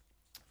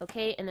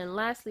 Okay, and then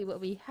lastly,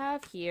 what we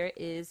have here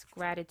is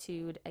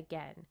gratitude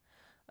again.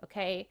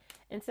 Okay,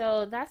 and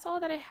so that's all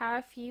that I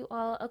have for you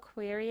all,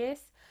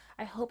 Aquarius.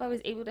 I hope I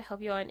was able to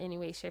help you out in any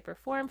way, shape, or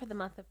form for the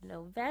month of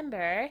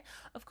November.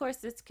 Of course,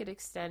 this could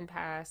extend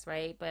past,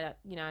 right? But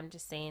I'm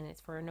just saying it's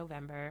for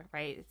November,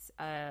 right?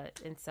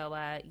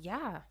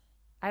 Yeah.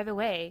 Either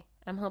way,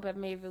 I'm hoping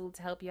I'm able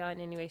to help you out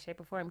in any way, shape,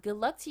 or form. Good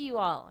luck to you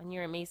all on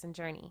your amazing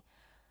journey.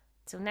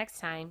 Till next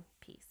time,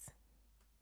 peace.